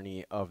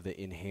journey of the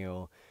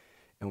inhale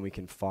and we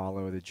can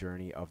follow the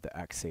journey of the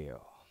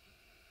exhale.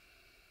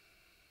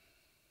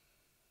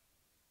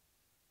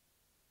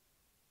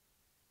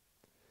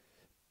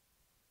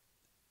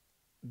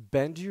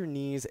 Bend your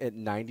knees at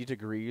 90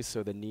 degrees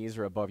so the knees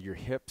are above your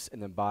hips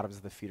and the bottoms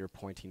of the feet are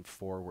pointing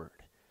forward.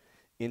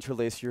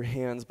 Interlace your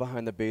hands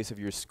behind the base of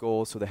your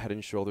skull so the head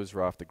and shoulders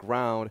are off the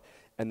ground,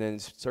 and then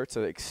start to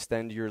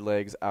extend your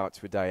legs out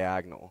to a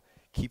diagonal.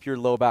 Keep your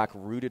low back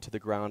rooted to the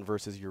ground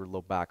versus your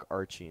low back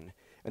arching.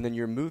 And then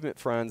your movement,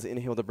 friends,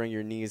 inhale to bring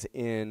your knees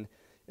in,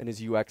 and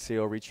as you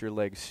exhale, reach your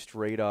legs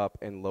straight up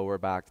and lower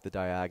back to the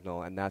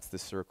diagonal, and that's the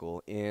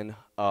circle. In,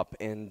 up,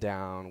 and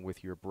down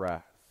with your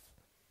breath.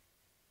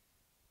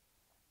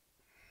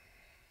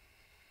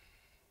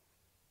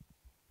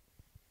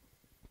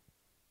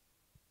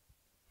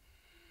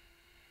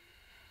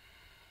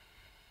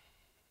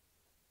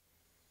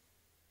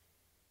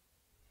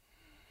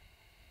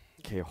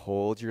 Okay,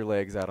 hold your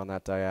legs out on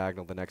that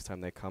diagonal the next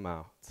time they come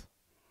out.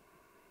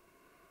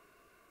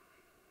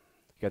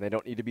 Again, they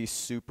don't need to be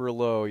super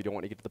low. You don't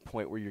want to get to the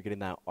point where you're getting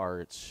that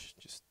arch.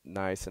 Just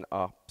nice and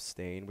up,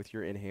 staying with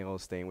your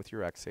inhales, staying with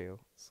your exhales.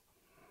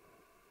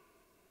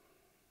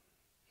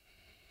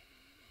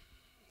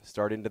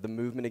 Start into the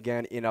movement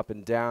again, in, up,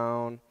 and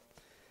down.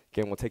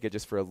 Again, we'll take it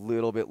just for a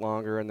little bit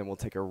longer, and then we'll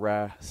take a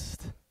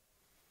rest.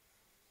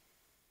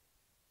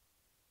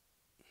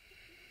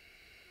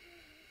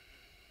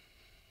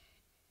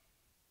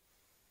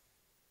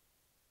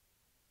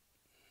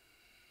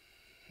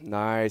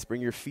 Nice.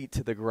 Bring your feet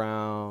to the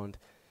ground.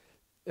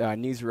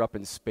 Knees are up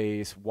in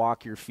space.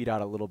 Walk your feet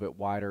out a little bit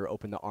wider.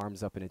 Open the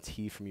arms up in a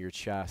T from your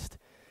chest.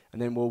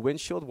 And then we'll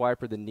windshield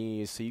wiper the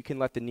knees. So you can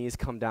let the knees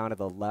come down to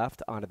the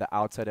left onto the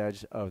outside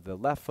edge of the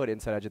left foot,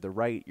 inside edge of the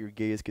right. Your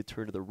gaze could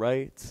turn to the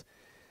right.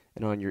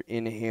 And on your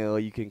inhale,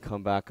 you can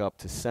come back up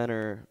to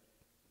center.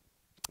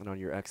 And on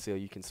your exhale,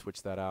 you can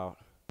switch that out.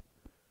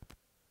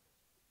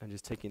 And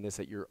just taking this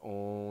at your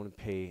own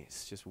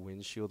pace. Just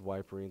windshield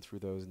wipering through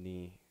those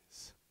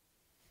knees.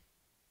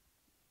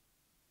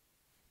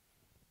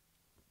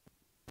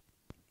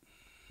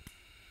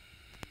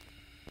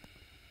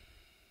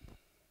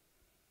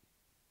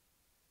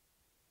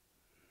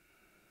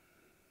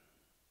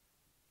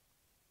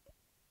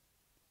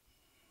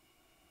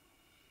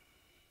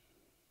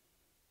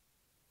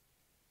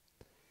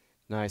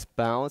 Nice.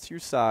 Balance your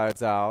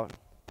sides out.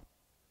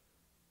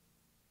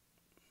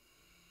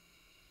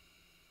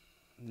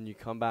 And you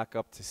come back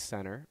up to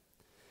center.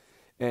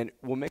 And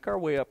we'll make our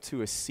way up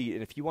to a seat.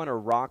 And if you want to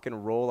rock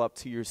and roll up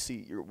to your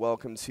seat, you're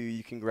welcome to.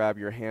 You can grab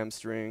your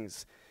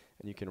hamstrings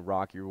and you can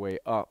rock your way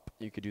up.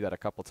 You could do that a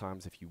couple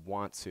times if you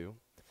want to.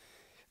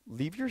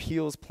 Leave your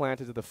heels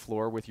planted to the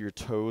floor with your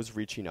toes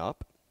reaching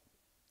up.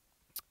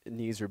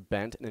 Knees are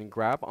bent. And then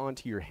grab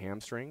onto your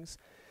hamstrings.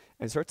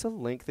 And start to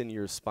lengthen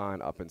your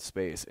spine up in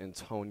space and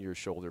tone your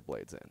shoulder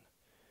blades in.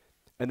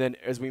 And then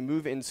as we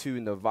move into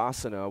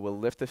Navasana, we'll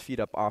lift the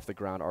feet up off the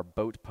ground, our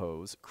boat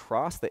pose,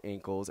 cross the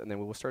ankles, and then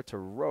we will start to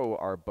row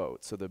our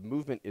boat. So the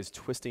movement is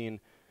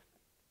twisting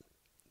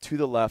to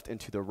the left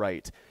and to the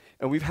right.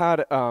 And we've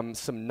had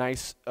some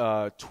nice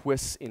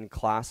twists in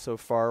class so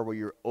far where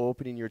you're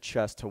opening your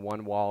chest to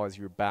one wall as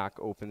your back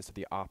opens to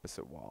the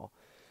opposite wall.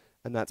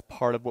 And that's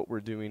part of what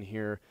we're doing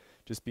here.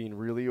 Just being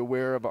really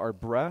aware of our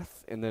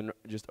breath and then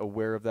just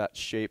aware of that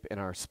shape in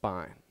our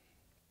spine.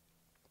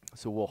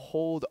 So we'll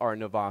hold our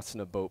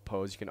Navasana boat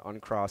pose. You can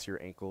uncross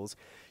your ankles.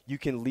 You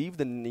can leave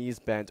the knees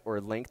bent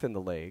or lengthen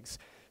the legs.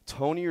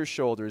 Tone your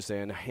shoulders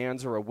in.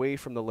 Hands are away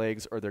from the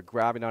legs or they're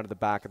grabbing onto the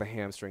back of the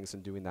hamstrings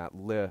and doing that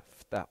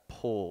lift, that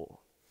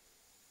pull.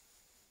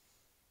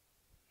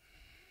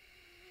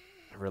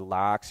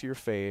 Relax your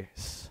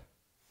face.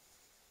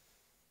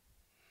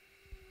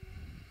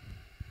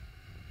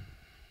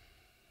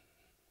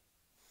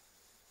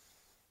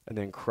 And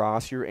then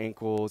cross your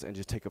ankles and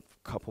just take a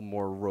couple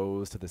more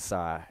rows to the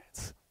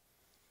sides.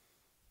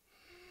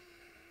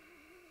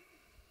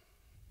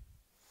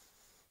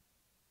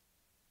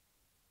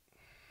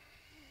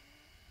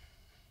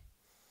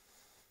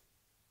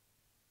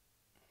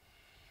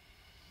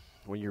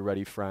 When you're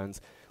ready,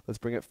 friends, let's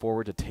bring it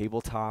forward to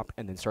tabletop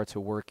and then start to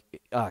work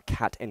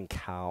cat and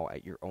cow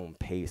at your own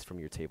pace from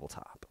your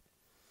tabletop.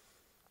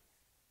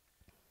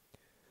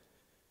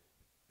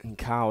 And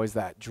cow is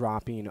that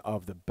dropping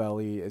of the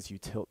belly as you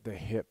tilt the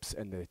hips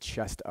and the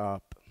chest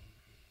up.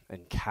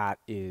 And cat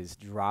is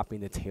dropping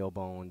the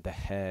tailbone, the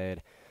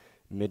head,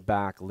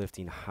 mid-back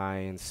lifting high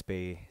in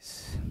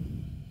space.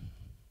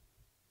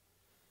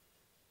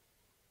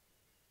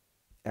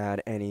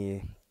 Add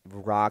any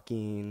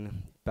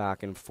rocking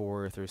back and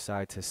forth or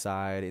side to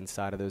side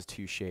inside of those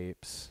two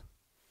shapes.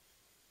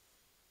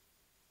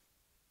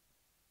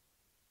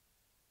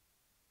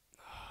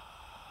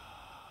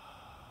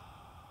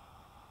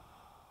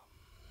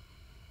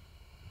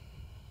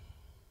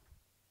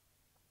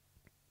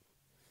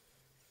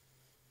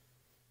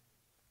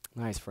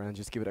 Nice, friends.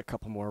 Just give it a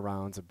couple more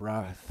rounds of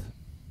breath.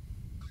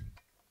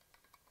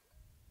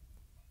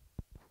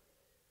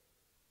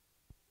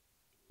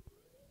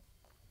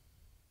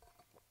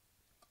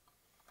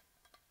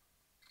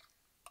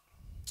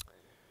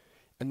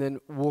 And then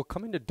we'll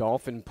come into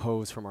dolphin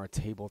pose from our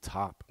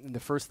tabletop. And the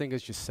first thing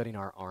is just setting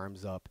our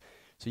arms up.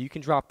 So you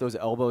can drop those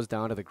elbows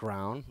down to the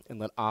ground and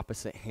let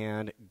opposite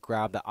hand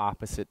grab the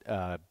opposite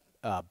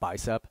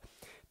bicep.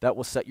 That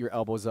will set your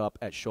elbows up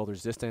at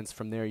shoulder's distance.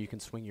 From there, you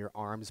can swing your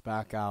arms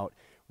back out,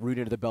 root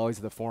into the bellies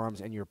of the forearms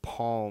and your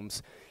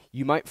palms.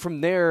 You might, from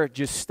there,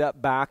 just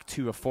step back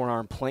to a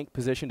forearm plank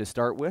position to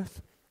start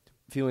with.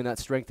 feeling that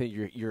strength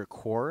in your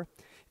core.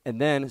 And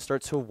then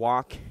start to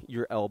walk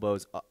your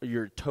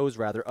toes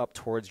up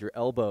towards your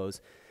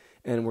elbows.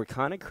 And we're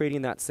kind of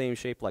creating that same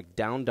shape like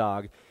down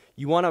dog.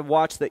 You want to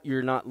watch that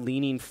you're not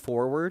leaning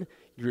forward.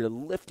 You're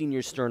lifting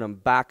your sternum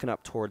back and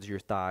up towards your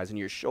thighs, and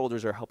your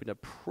shoulders are helping to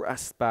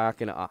press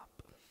back and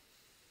up.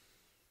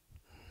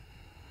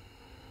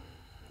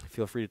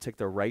 Feel free to take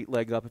the right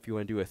leg up if you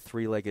want to do a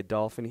 3-legged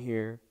dolphin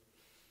here.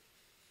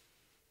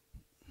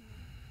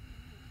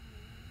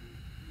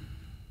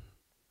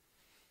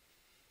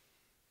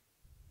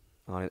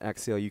 On an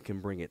exhale, you can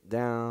bring it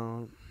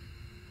down.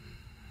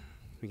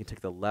 We can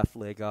take the left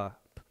leg up.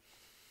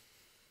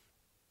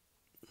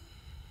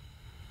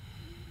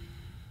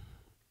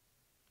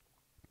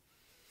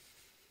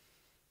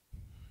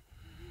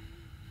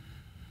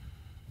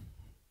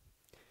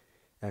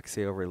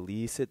 Exhale,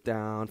 release it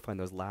down. Find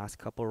those last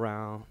couple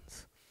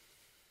rounds.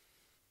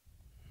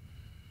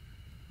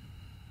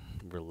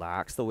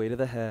 Relax the weight of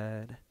the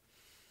head.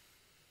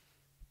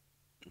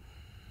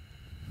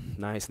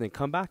 Nice. And then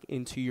come back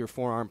into your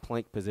forearm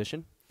plank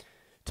position.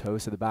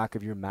 Toes to the back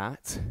of your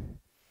mat.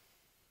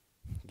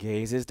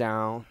 Gaze is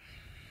down.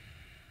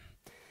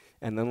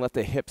 And then let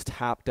the hips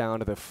tap down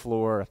to the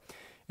floor.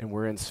 And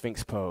we're in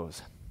Sphinx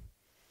pose.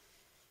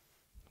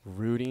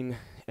 Rooting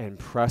and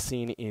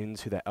pressing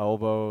into the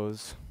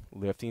elbows,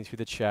 lifting through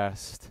the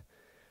chest,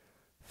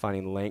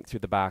 finding length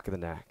through the back of the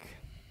neck.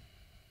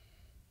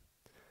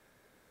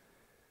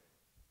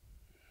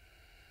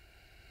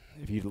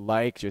 If you'd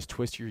like, just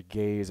twist your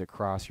gaze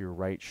across your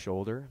right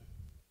shoulder.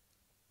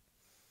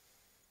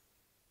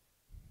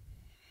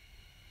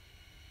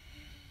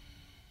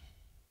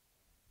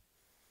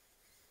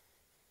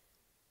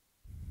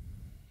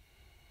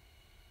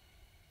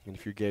 And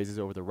if your gaze is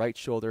over the right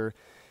shoulder,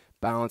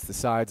 balance the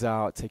sides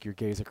out. Take your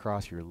gaze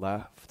across your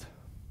left.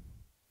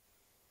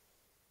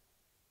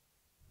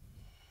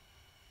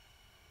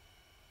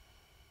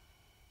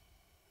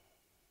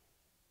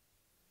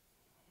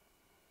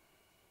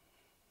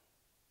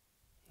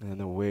 And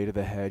the weight of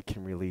the head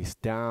can release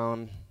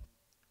down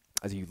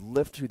as you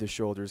lift through the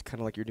shoulders, kind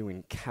of like you're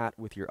doing cat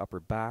with your upper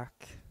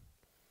back.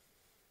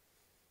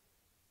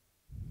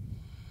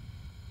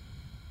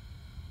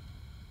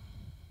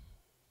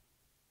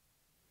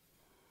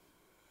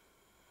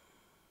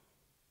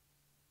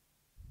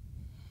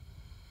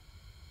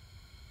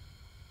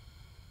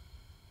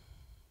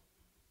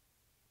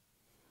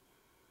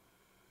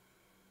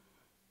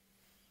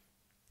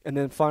 And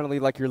then finally,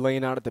 like you're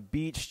laying out at the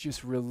beach,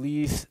 just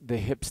release the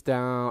hips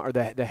down, or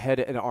the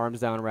head and arms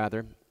down,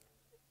 rather.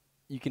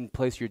 You can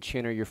place your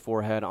chin or your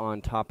forehead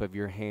on top of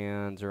your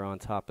hands or on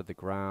top of the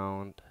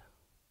ground.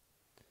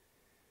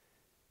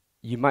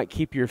 You might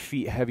keep your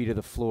feet heavy to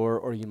the floor,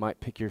 or you might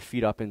pick your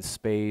feet up in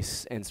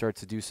space and start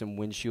to do some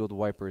windshield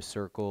wiper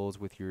circles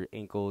with your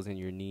ankles and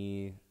your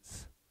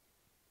knees.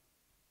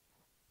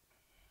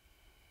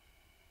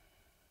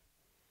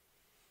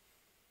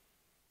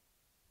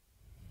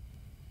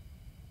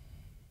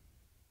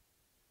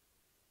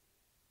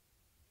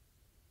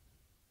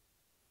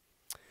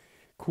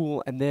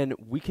 Cool, and then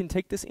we can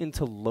take this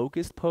into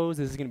locust pose.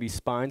 This is going to be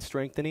spine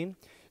strengthening.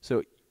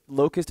 So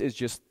locust is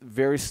just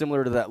very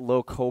similar to that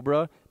low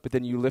cobra, but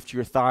then you lift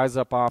your thighs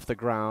up off the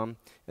ground,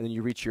 and then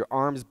you reach your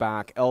arms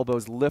back,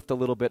 elbows lift a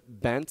little bit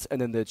bent, and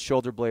then the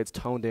shoulder blades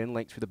toned in,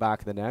 length through the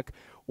back of the neck.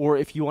 Or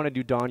if you want to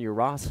do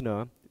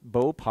Dhanurasana,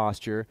 bow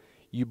posture,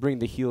 you bring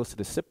the heels to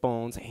the sit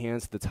bones,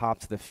 hands to the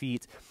tops of the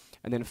feet,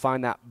 and then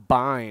find that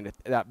bind,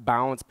 that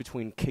balance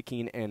between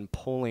kicking and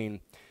pulling.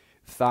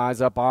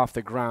 Thighs up off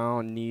the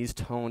ground, knees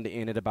toned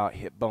in at about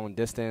hip bone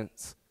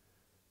distance.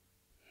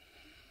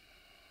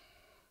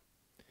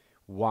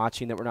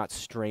 Watching that we're not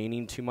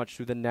straining too much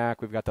through the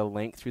neck. We've got the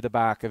length through the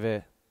back of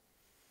it.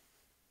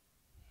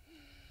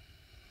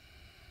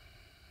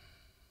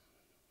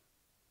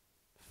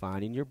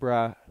 Finding your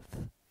breath.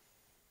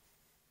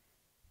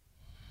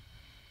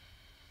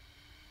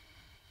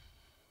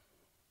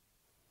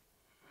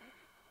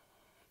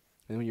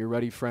 And when you're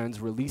ready, friends,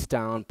 release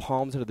down,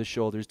 palms into the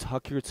shoulders,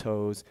 tuck your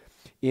toes.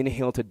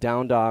 Inhale to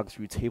down dog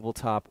through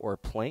tabletop or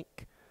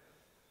plank.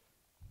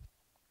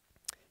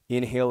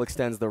 Inhale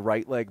extends the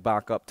right leg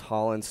back up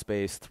tall in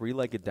space,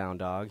 3-legged down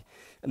dog.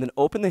 And then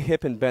open the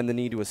hip and bend the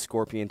knee to a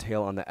scorpion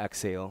tail on the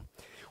exhale.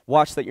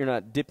 Watch that you're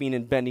not dipping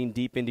and bending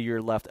deep into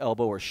your left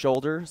elbow or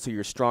shoulder, so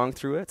you're strong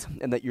through it,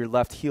 and that your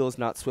left heel is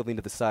not swiveling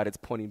to the side, it's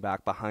pointing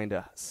back behind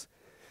us.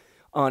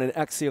 On an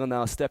exhale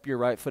now, step your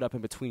right foot up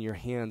in between your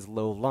hands,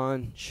 low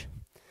lunge.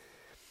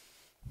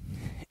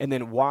 And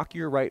then walk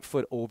your right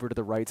foot over to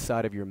the right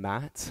side of your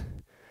mat.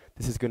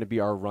 This is going to be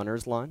our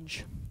runner's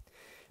lunge.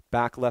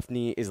 Back left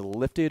knee is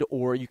lifted,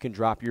 or you can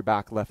drop your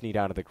back left knee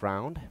down to the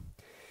ground.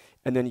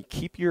 And then you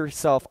keep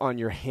yourself on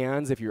your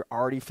hands if you're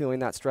already feeling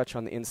that stretch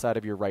on the inside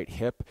of your right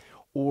hip,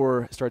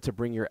 or start to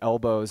bring your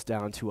elbows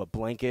down to a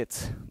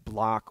blanket,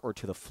 block, or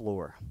to the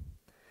floor.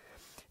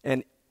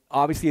 And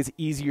obviously it's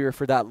easier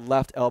for that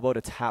left elbow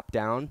to tap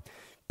down,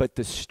 but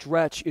the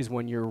stretch is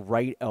when your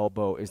right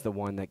elbow is the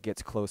one that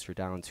gets closer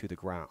down to the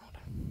ground.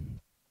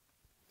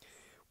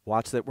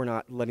 Watch that we're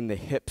not letting the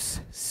hips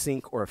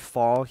sink or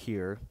fall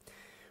here.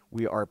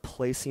 We are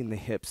placing the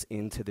hips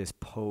into this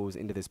pose,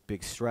 into this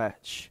big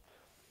stretch.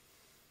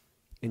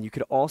 And you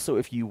could also,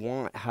 if you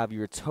want, have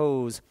your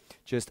toes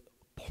just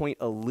point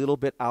a little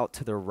bit out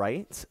to the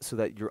right so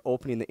that you're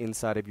opening the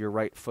inside of your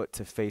right foot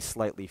to face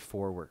slightly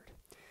forward.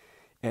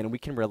 And we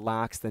can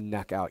relax the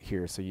neck out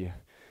here so you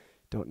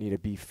don't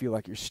need to feel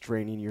like you're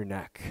straining your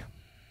neck.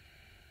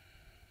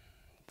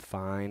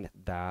 Find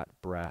that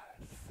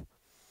breath.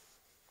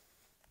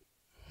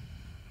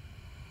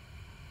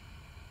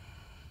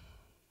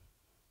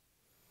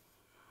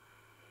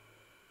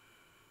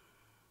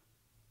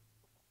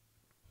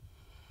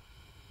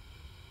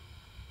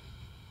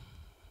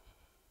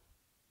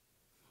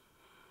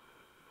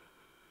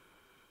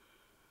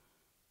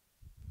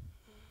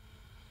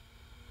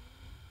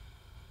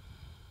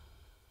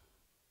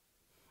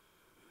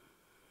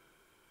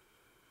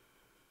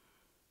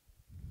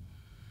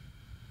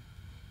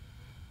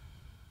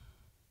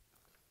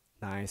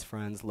 Nice,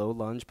 friends. Low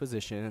lunge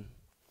position.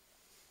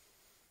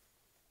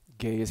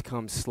 Gaze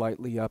comes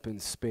slightly up in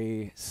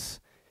space.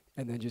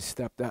 And then just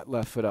step that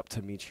left foot up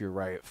to meet your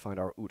right. Find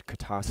our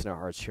Utkatasana,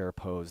 our chair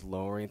pose,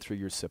 lowering through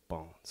your sit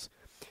bones.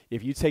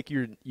 If you take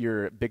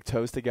your big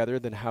toes together,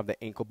 then have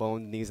the ankle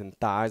bone, knees, and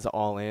thighs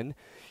all in.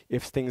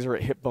 If things are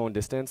at hip bone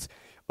distance,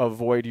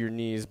 avoid your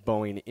knees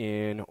bowing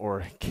in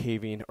or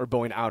caving, or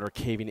bowing out or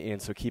caving in.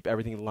 So keep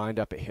everything lined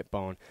up at hip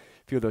bone.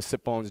 Feel those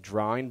sit bones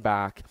drawing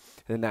back,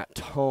 and then that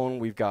tone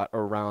we've got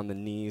around the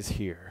knees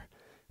here.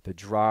 The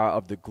draw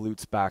of the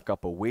glutes back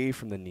up away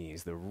from the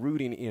knees, the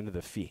rooting into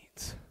the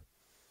feet.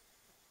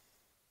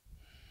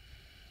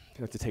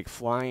 You have to take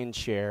flying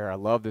chair. I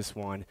love this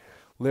one.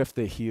 Lift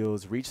the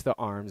heels, reach the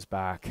arms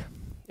back,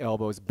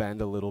 elbows bend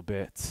a little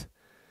bit.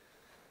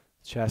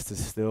 Chest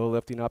is still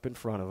lifting up in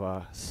front of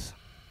us.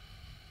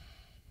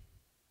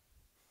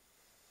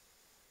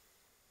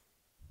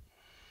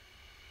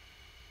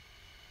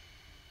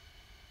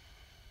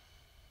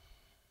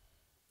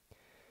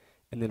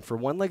 And then for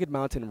one-legged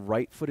mountain,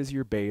 right foot is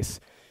your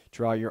base.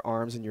 Draw your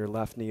arms and your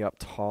left knee up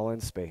tall in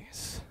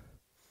space.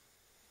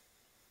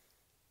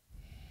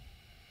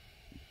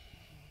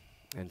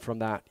 And from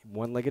that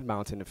one-legged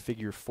mountain,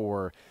 figure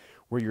 4,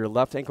 where your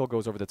left ankle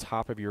goes over the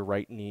top of your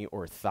right knee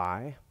or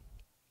thigh.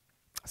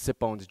 Sit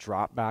bones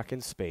drop back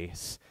in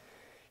space.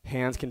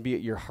 Hands can be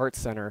at your heart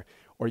center,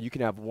 or you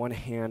can have one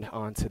hand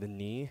onto the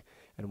knee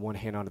and one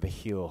hand onto the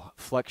heel.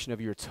 Flexion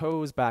of your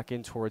toes back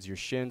in towards your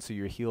shin so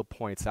your heel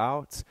points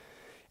out.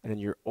 And then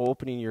you're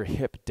opening your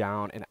hip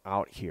down and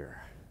out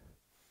here.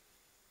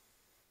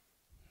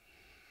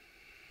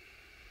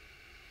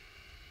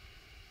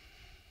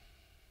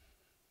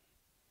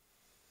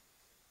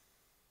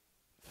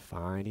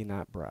 Finding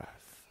that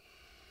breath.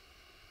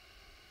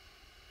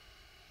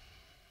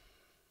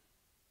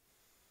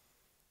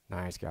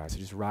 Nice, guys. So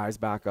just rise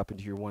back up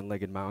into your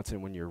one-legged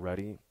mountain when you're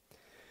ready.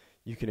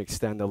 You can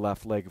extend the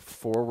left leg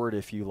forward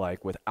if you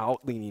like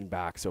without leaning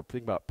back. So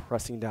think about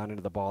pressing down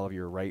into the ball of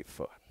your right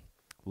foot.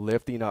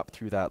 Lifting up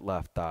through that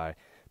left thigh,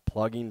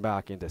 plugging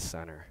back into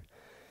center.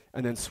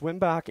 And then swim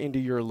back into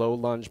your low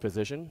lunge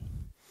position.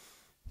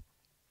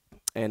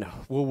 And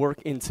we'll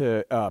work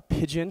into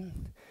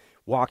pigeon,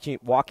 walking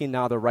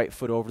now the right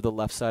foot over the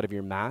left side of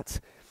your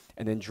mat,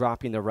 and then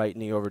dropping the right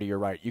knee over to your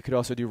right. You could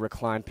also do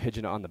reclined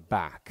pigeon on the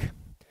back.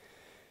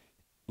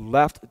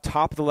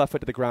 Top of the left foot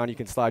to the ground, you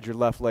can slide your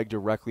left leg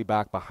directly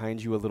back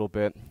behind you a little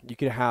bit. You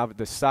can have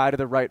the side of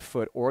the right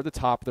foot or the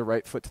top of the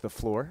right foot to the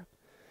floor.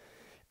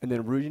 And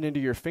then rooting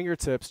into your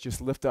fingertips, just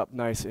lift up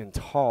nice and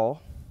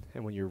tall.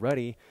 And when you're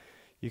ready,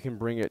 you can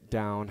bring it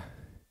down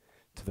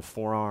to the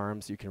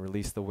forearms. You can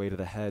release the weight of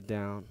the head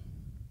down.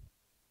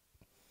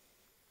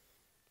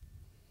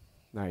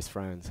 Nice,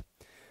 friends.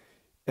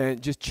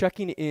 And just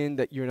checking in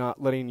that you're not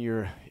letting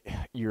your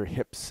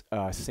hips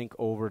sink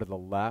over to the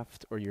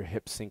left or your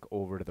hips sink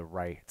over to the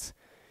right.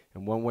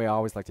 And one way I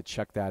always like to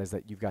check that is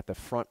that you've got the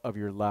front of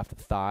your left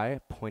thigh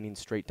pointing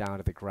straight down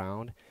to the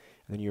ground.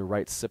 And then your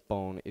right sit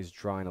bone is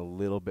drawing a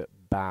little bit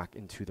back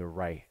into the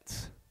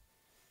right.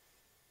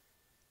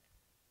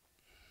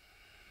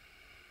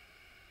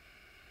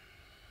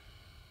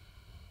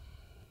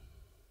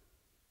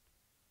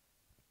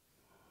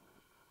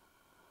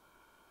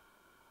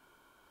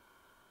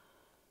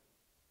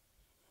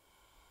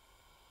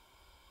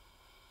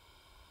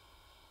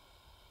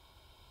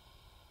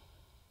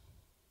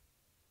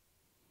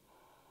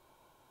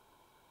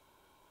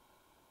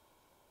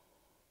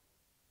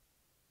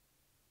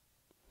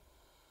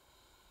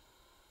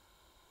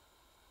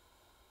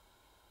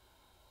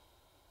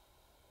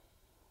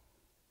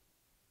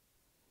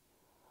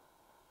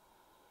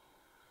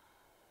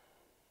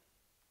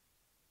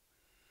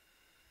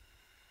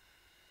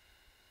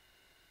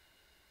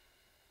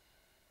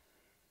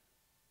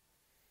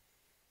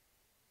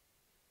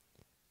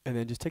 And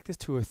then just take this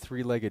to a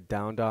 3-legged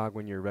down dog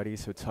when you're ready.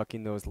 So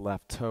tucking those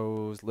left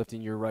toes,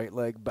 lifting your right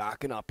leg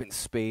back and up in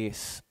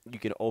space. You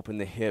can open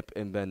the hip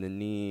and bend the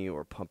knee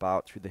or pump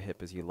out through the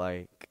hip as you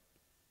like.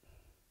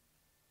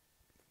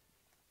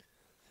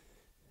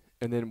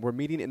 And then we're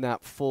meeting in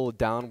that full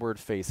downward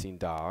facing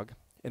dog.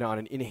 And on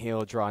an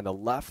inhale, drawing the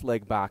left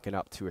leg back and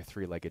up to a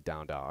 3-legged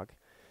down dog.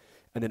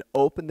 And then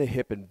open the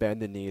hip and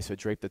bend the knee, so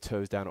drape the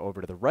toes down over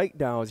to the right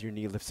now as your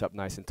knee lifts up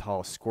nice and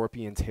tall.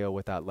 Scorpion tail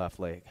with that left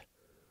leg.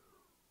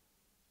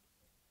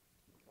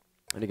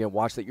 And again,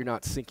 watch that you're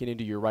not sinking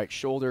into your right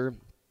shoulder,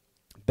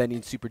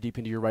 bending super deep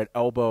into your right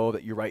elbow,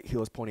 that your right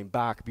heel is pointing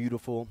back.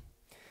 Beautiful.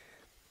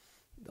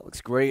 That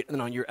looks great. And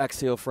then on your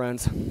exhale,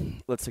 friends,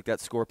 let's take that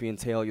scorpion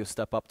tail. You'll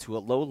step up to a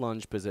low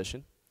lunge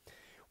position.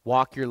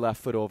 Walk your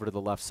left foot over to the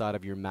left side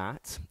of your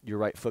mat. Your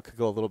right foot could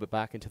go a little bit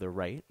back into the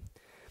right.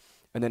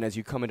 And then as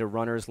you come into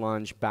runner's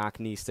lunge, back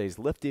knee stays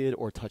lifted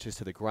or touches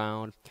to the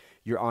ground.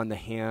 You're on the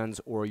hands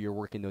or you're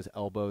working those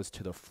elbows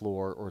to the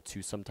floor or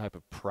to some type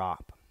of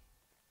prop.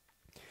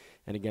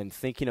 And again,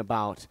 thinking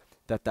about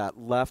that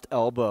left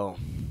elbow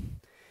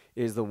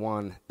is the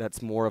one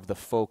that's more of the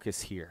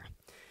focus here.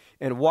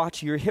 And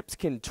watch, your hips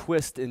can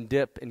twist and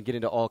dip and get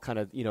into all kind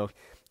of,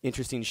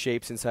 interesting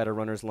shapes inside a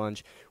runner's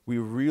lunge. We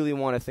really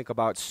want to think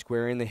about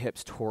squaring the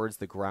hips towards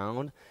the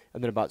ground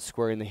and then about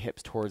squaring the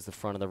hips towards the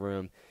front of the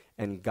room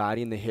and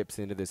guiding the hips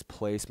into this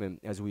placement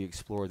as we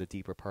explore the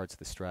deeper parts of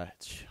the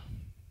stretch.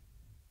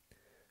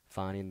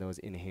 Finding those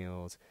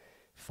inhales,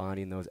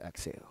 finding those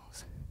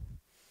exhales.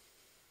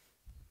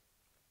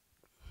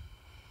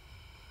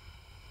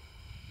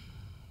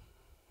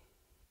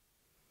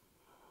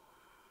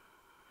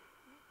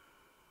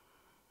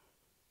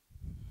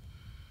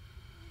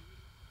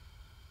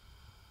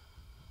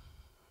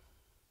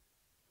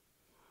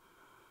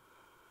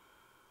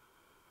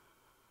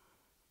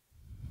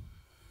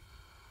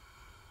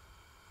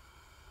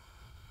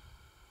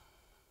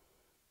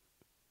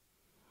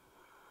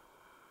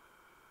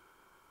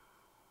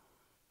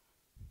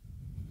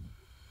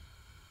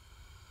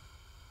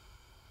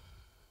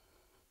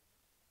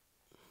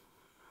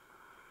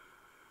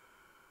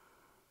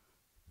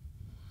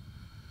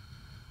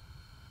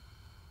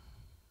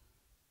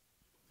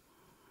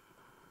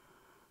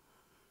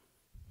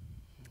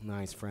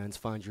 Nice, friends.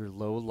 Find your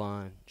low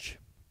lunge.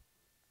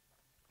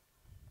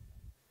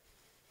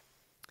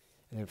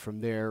 And then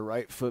from there,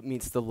 right foot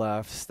meets the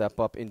left. Step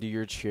up into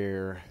your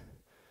chair.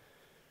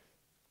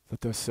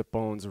 Let those sit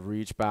bones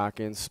reach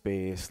back in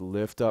space.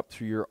 Lift up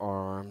through your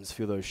arms.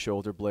 Feel those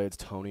shoulder blades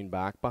toning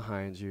back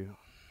behind you.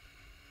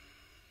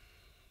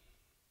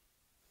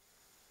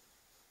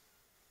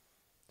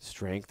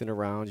 Strengthen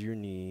around your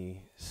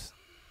knees.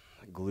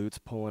 Glutes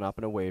pulling up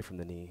and away from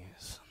the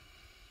knees.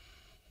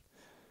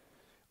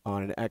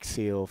 On an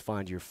exhale,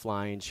 find your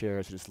flying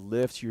chair. So just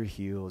lift your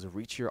heels,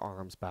 reach your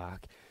arms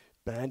back,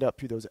 bend up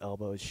through those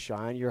elbows,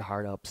 shine your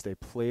heart up, stay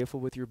playful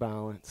with your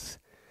balance.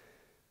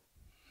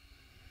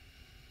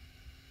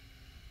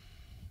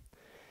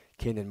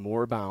 Okay, and then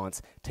more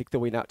balance. Take the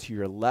weight out to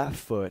your left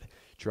foot.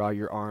 Draw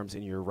your arms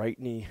and your right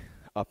knee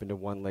up into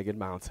one-legged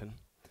mountain.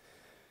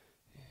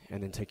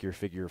 And then take your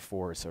figure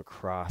 4. So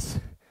cross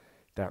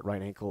that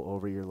right ankle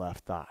over your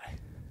left thigh.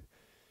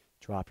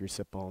 Drop your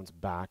sit bones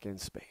back in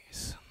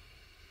space.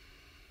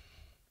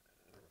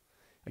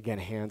 Again,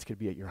 hands could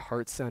be at your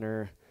heart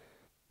center.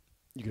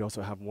 You could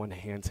also have one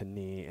hand to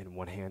knee and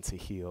one hand to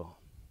heel.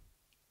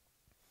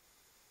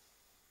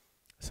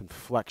 Some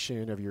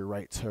flexion of your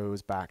right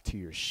toes back to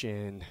your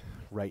shin.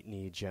 Right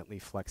knee gently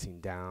flexing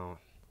down.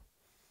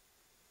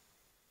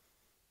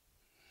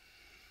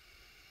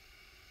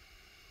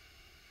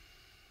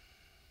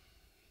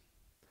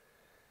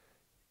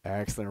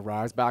 Excellent.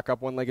 Rise back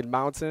up one-legged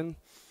mountain.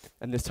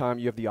 And this time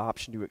you have the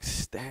option to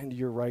extend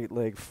your right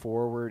leg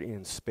forward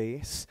in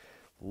space.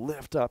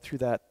 Lift up through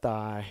that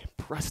thigh.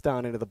 Press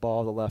down into the ball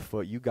of the left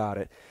foot. You got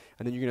it.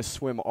 And then you're going to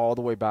swim all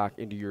the way back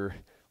into your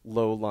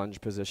low lunge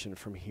position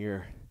from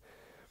here.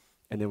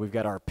 And then we've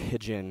got our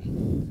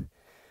pigeon.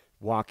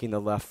 Walking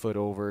the left foot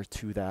over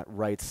to that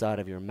right side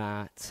of your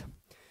mat.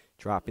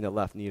 Dropping the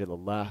left knee to the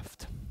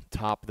left.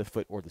 Top of the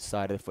foot or the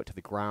side of the foot to the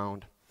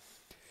ground.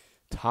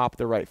 Top of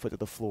the right foot to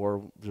the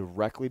floor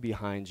directly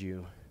behind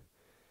you.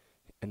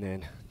 And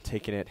then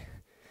taking it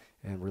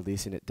and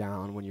releasing it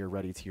down when you're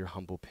ready to your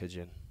humble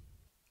pigeon.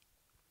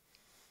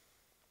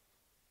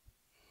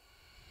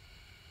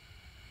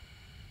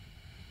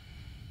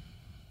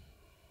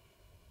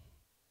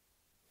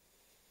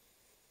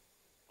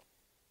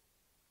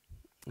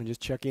 And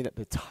just checking at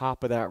the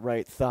top of that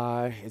right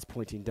thigh is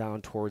pointing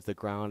down towards the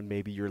ground.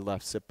 Maybe your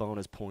left sit bone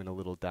is pulling a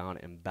little down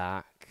and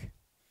back.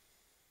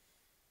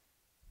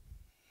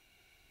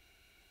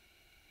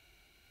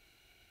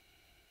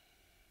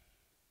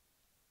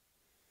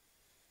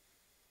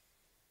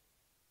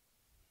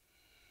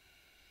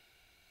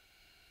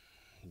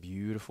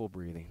 Beautiful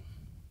breathing.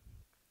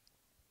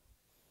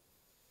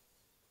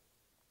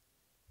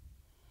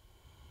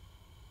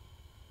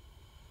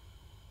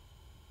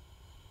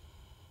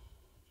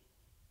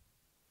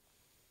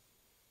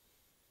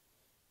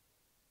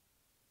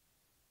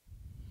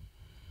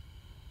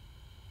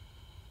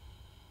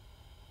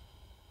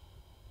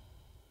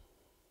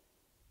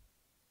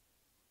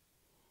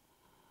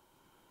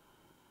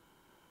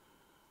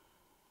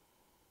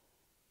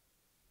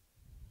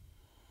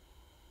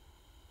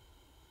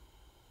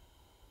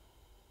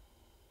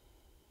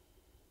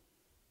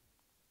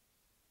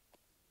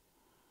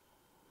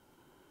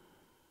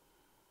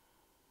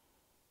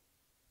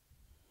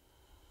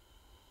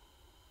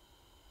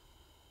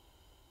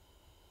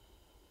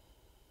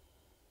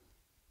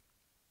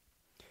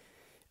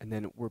 And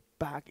then we're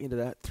back into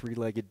that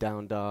three-legged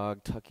down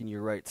dog, tucking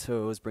your right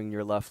toes, bringing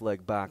your left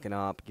leg back and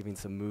up, giving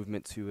some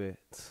movement to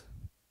it.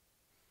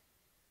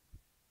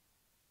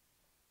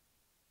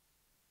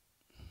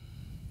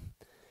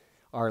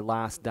 Our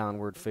last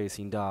downward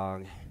facing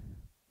dog.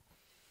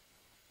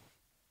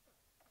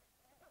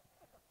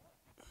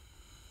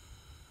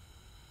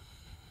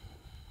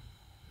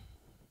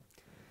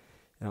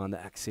 And on the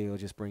exhale,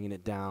 just bringing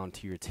it down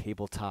to your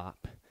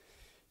tabletop.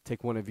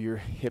 Take one of your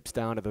hips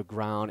down to the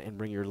ground and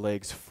bring your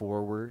legs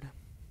forward.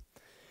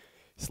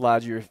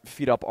 Slide your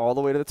feet up all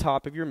the way to the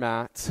top of your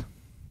mat.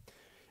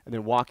 And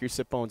then walk your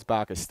sit bones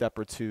back a step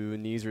or two.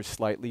 Knees are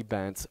slightly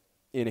bent.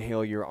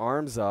 Inhale your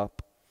arms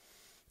up.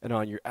 And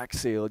on your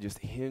exhale, just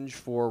hinge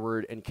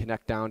forward and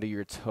connect down to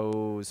your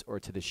toes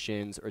or to the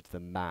shins or to the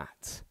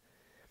mat.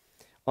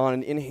 On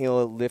an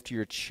inhale, lift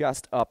your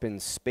chest up in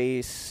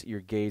space.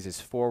 Your gaze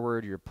is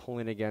forward. You're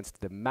pulling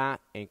against the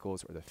mat,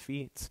 ankles, or the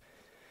feet.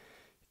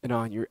 And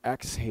on your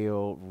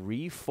exhale,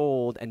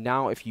 refold. And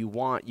now if you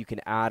want, you can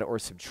add or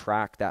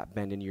subtract that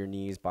bend in your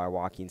knees by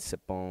walking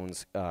sit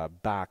bones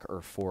back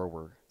or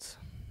forwards.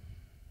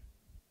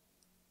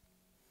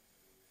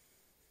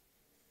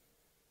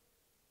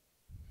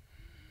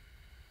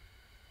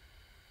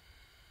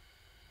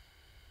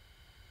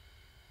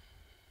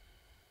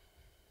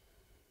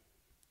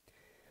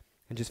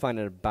 And just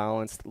finding a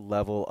balanced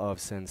level of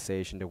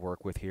sensation to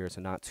work with here. So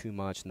not too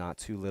much, not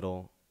too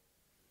little.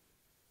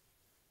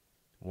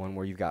 One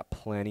where you've got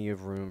plenty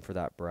of room for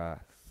that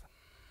breath.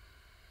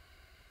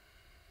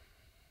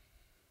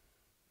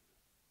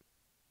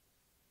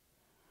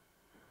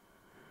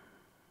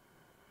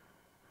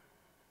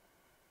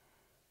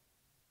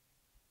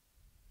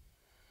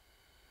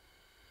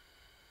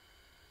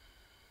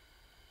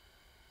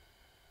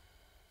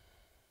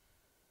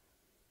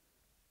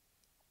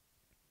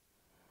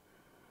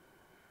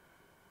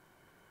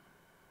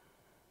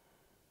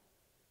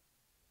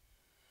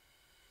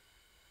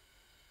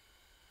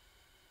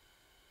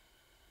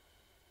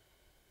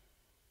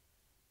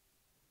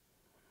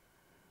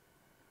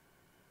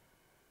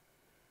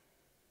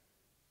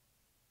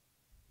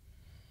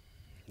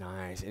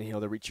 Nice.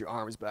 Inhale to reach your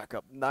arms back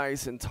up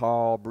nice and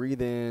tall.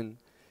 Breathe in.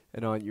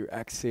 And on your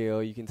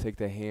exhale, you can take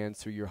the hands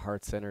through your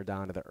heart center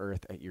down to the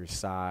earth at your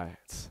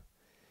sides.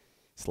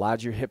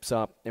 Slide your hips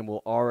up, and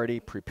we'll already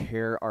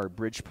prepare our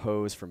bridge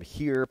pose from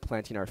here,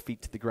 planting our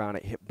feet to the ground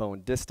at hip bone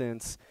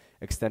distance,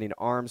 extending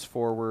arms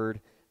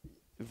forward,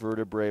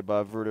 vertebrae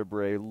by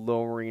vertebrae,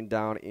 lowering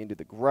down into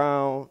the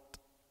ground.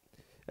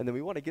 And then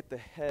we want to get the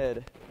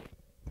head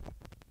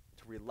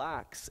to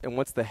relax. And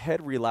once the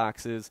head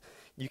relaxes,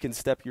 you can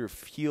step your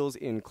heels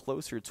in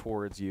closer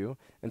towards you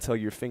until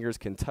your fingers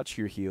can touch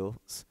your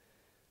heels.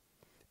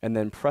 And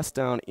then press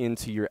down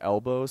into your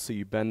elbows. So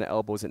you bend the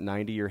elbows at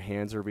 90, your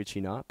hands are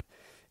reaching up.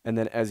 And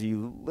then as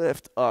you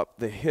lift up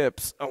the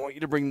hips, I want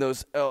you to bring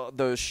those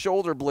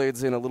shoulder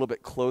blades in a little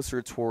bit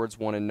closer towards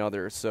one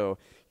another. So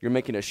you're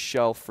making a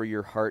shelf for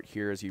your heart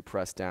here as you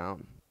press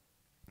down.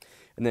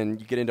 And then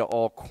you get into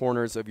all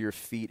corners of your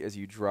feet as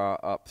you draw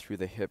up through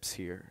the hips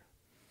here.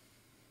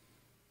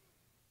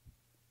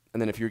 And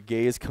then if your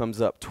gaze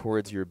comes up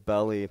towards your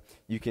belly,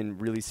 you can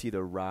really see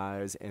the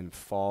rise and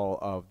fall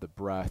of the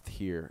breath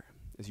here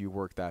as you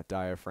work that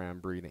diaphragm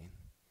breathing.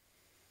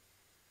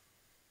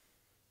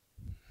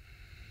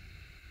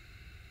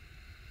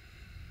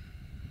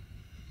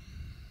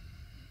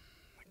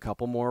 A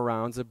couple more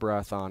rounds of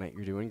breath on it.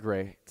 You're doing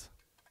great.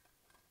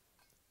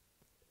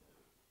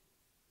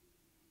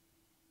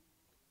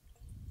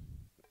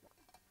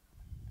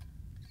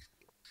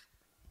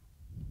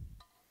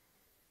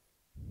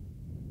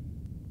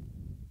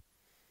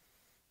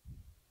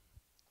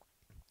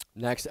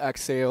 Next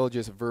exhale,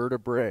 just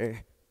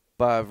vertebrae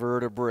by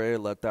vertebrae.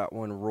 Let that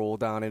one roll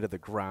down into the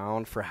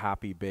ground for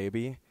happy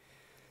baby.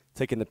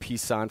 Taking the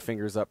peace sign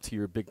fingers up to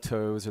your big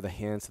toes or the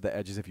hands to the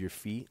edges of your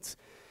feet.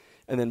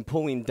 And then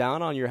pulling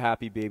down on your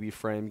happy baby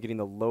frame, getting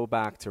the low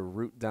back to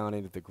root down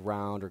into the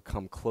ground or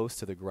come close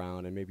to the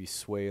ground and maybe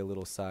sway a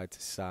little side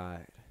to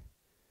side.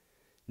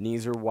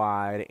 Knees are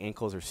wide,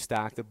 ankles are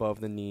stacked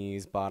above the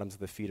knees, bottoms of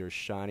the feet are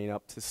shining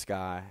up to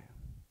sky.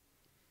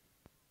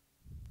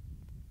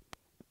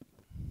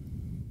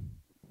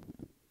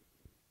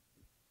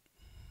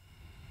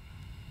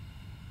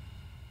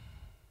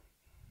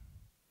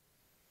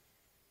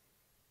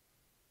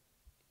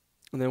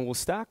 And then we'll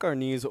stack our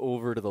knees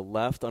over to the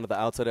left, onto the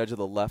outside edge of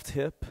the left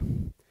hip.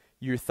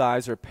 Your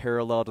thighs are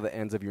parallel to the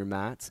ends of your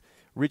mat.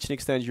 Reach and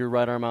extend your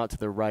right arm out to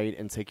the right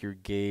and take your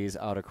gaze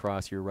out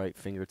across your right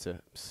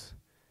fingertips.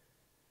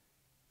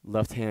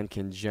 Left hand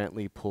can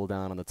gently pull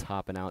down on the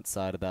top and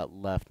outside of that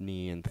left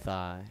knee and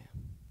thigh.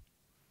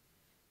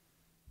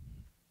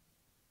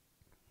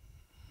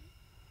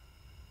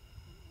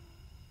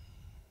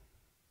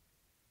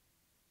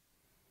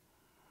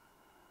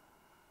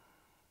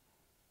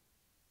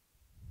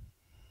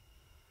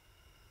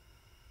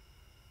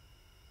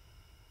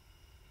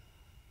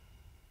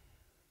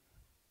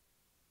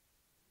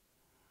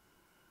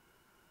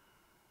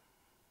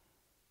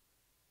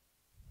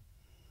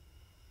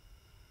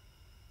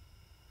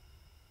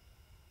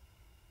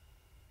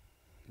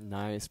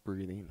 Nice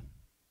breathing.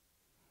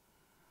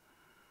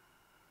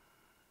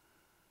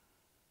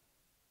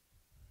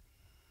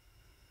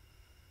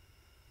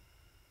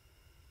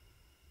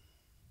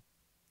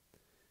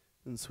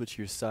 And switch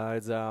your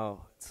sides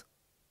out.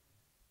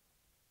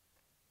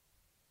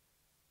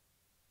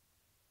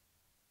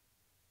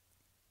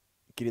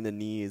 Getting the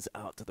knees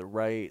out to the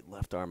right,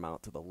 left arm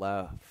out to the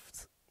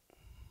left.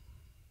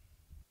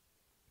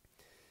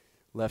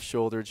 Left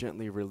shoulder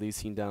gently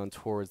releasing down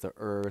towards the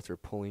earth or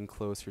pulling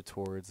closer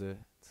towards it.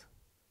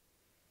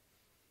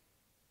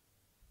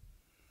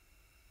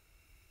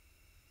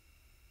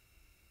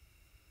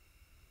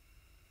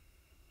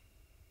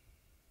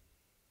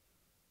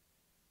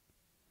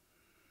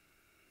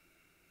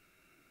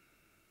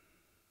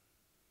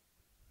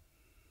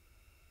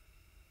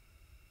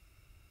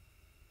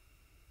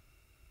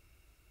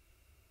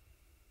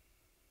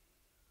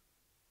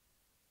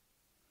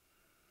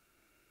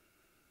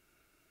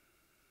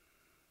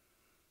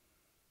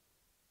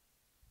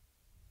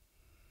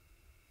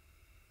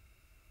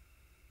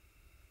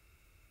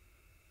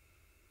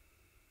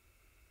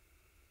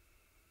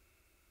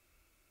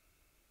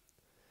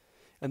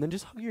 And then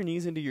just hug your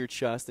knees into your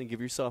chest and give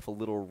yourself a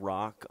little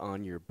rock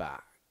on your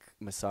back,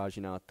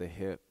 massaging out the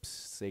hips,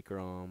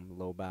 sacrum,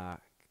 low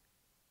back.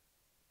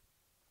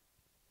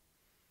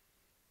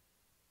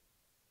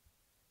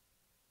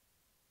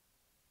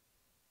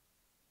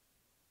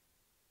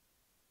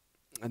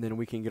 And then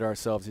we can get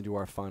ourselves into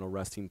our final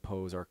resting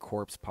pose, our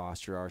corpse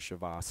posture, our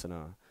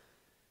shavasana.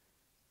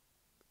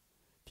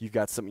 If you've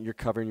got something you're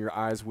covering your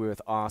eyes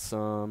with,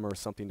 awesome, or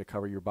something to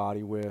cover your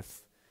body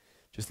with,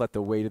 just let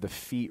the weight of the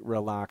feet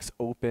relax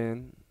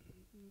open.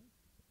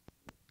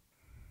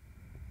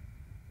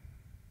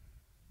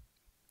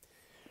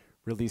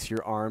 Release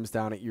your arms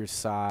down at your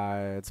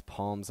sides,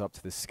 palms up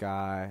to the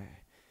sky.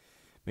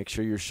 Make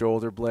sure your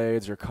shoulder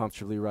blades are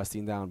comfortably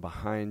resting down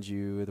behind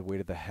you. The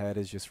weight of the head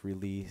is just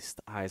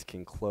released. Eyes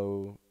can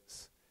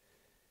close.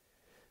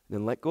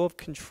 Then let go of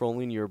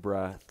controlling your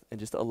breath and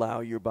just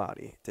allow your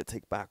body to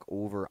take back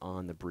over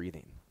on the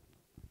breathing.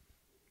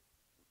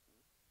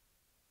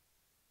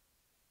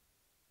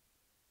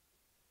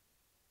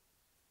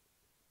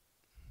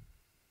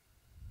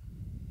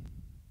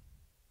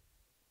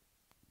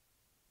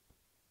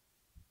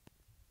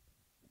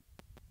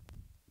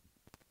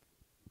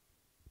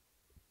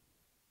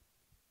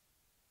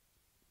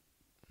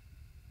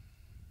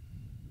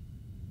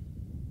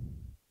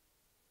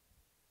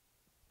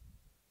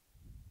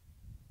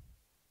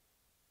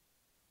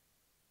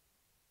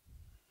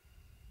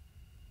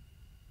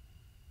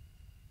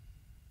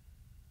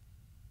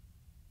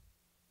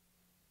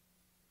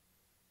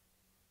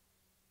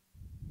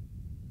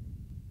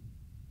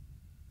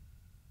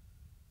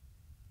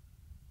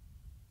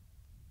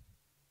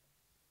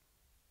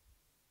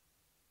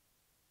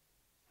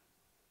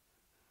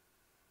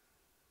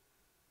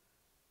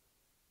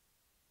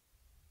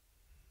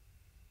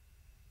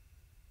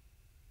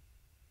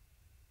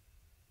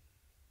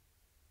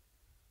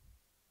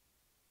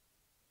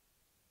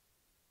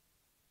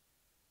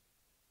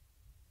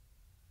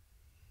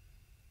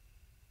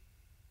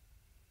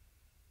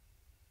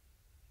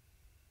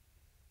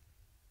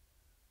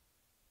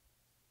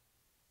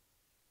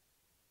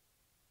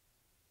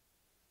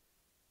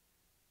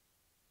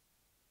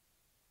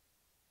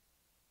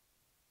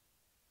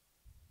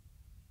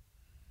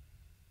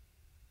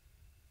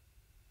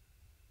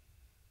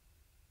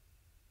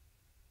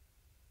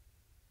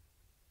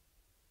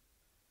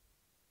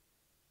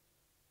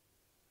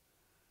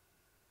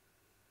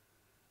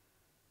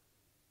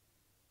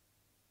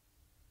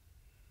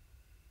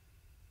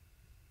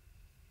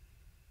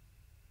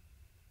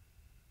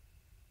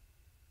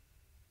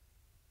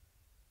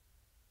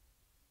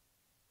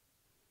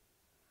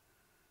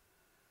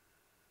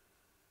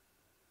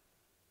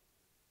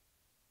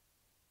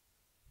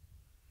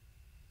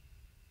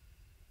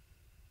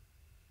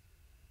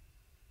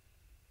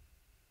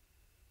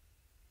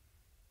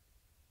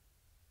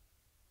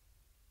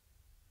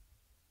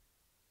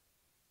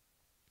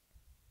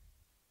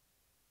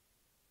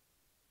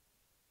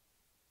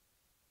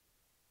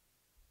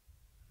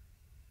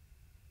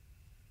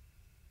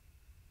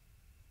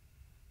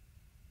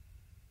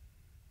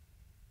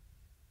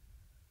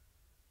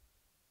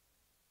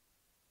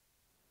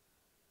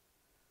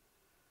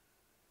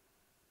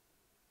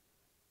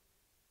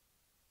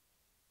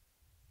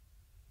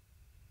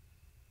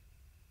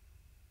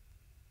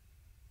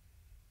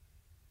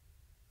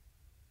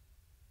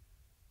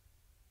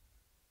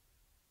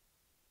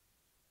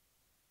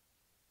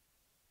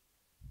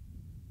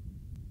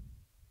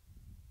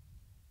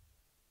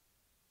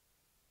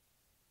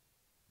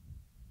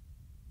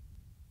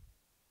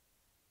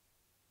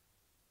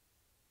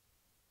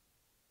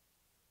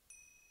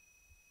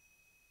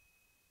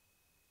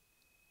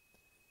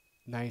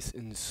 Nice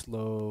and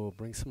slow,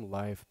 bring some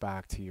life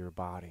back to your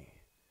body.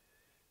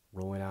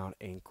 Rolling out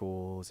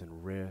ankles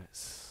and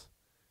wrists,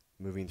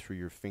 moving through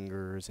your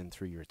fingers and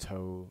through your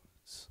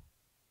toes.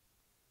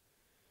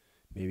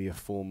 Maybe a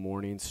full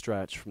morning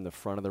stretch from the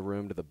front of the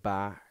room to the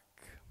back.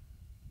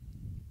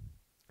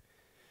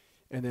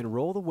 And then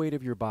roll the weight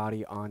of your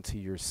body onto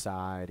your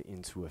side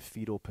into a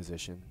fetal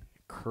position.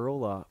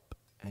 Curl up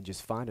and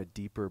just find a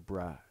deeper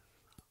breath.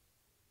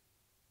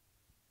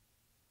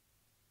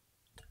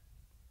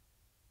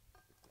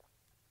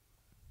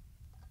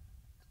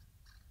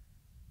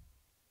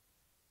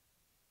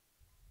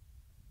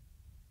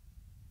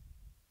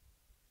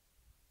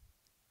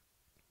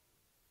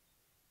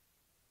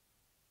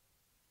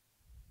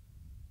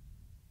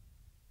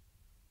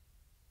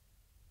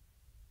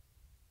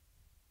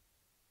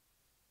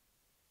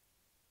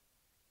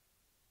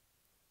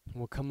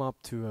 We'll come up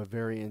to a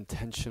very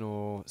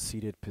intentional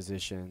seated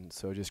position.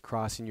 So just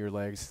crossing your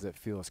legs as it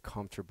feels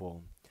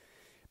comfortable.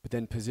 But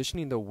then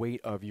positioning the weight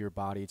of your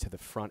body to the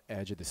front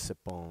edge of the sit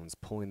bones,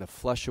 pulling the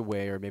flesh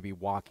away or maybe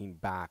walking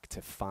back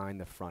to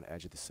find the front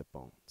edge of the sit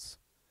bones.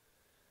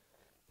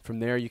 From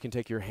there, you can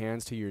take your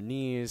hands to your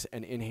knees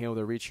and inhale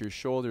to reach your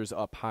shoulders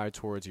up high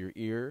towards your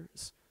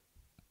ears.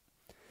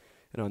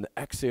 And on the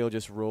exhale,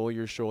 just roll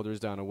your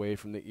shoulders down away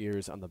from the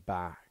ears on the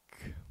back.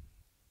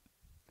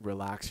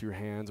 Relax your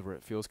hands where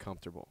it feels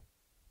comfortable.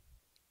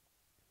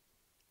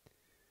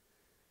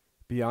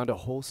 Beyond a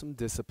wholesome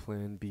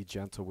discipline, be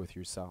gentle with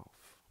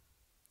yourself.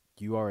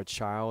 You are a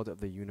child of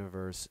the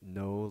universe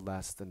no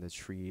less than the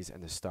trees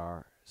and the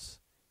stars.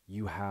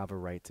 You have a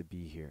right to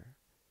be here.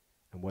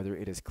 And whether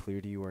it is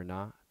clear to you or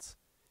not,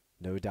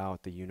 no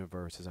doubt the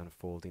universe is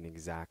unfolding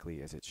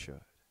exactly as it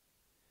should.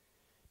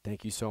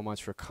 Thank you so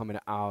much for coming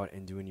out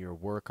and doing your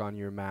work on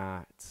your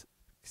mat,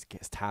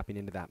 tapping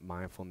into that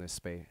mindfulness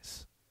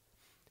space.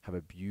 Have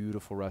a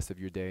beautiful rest of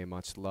your day.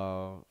 Much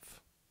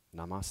love.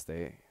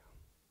 Namaste.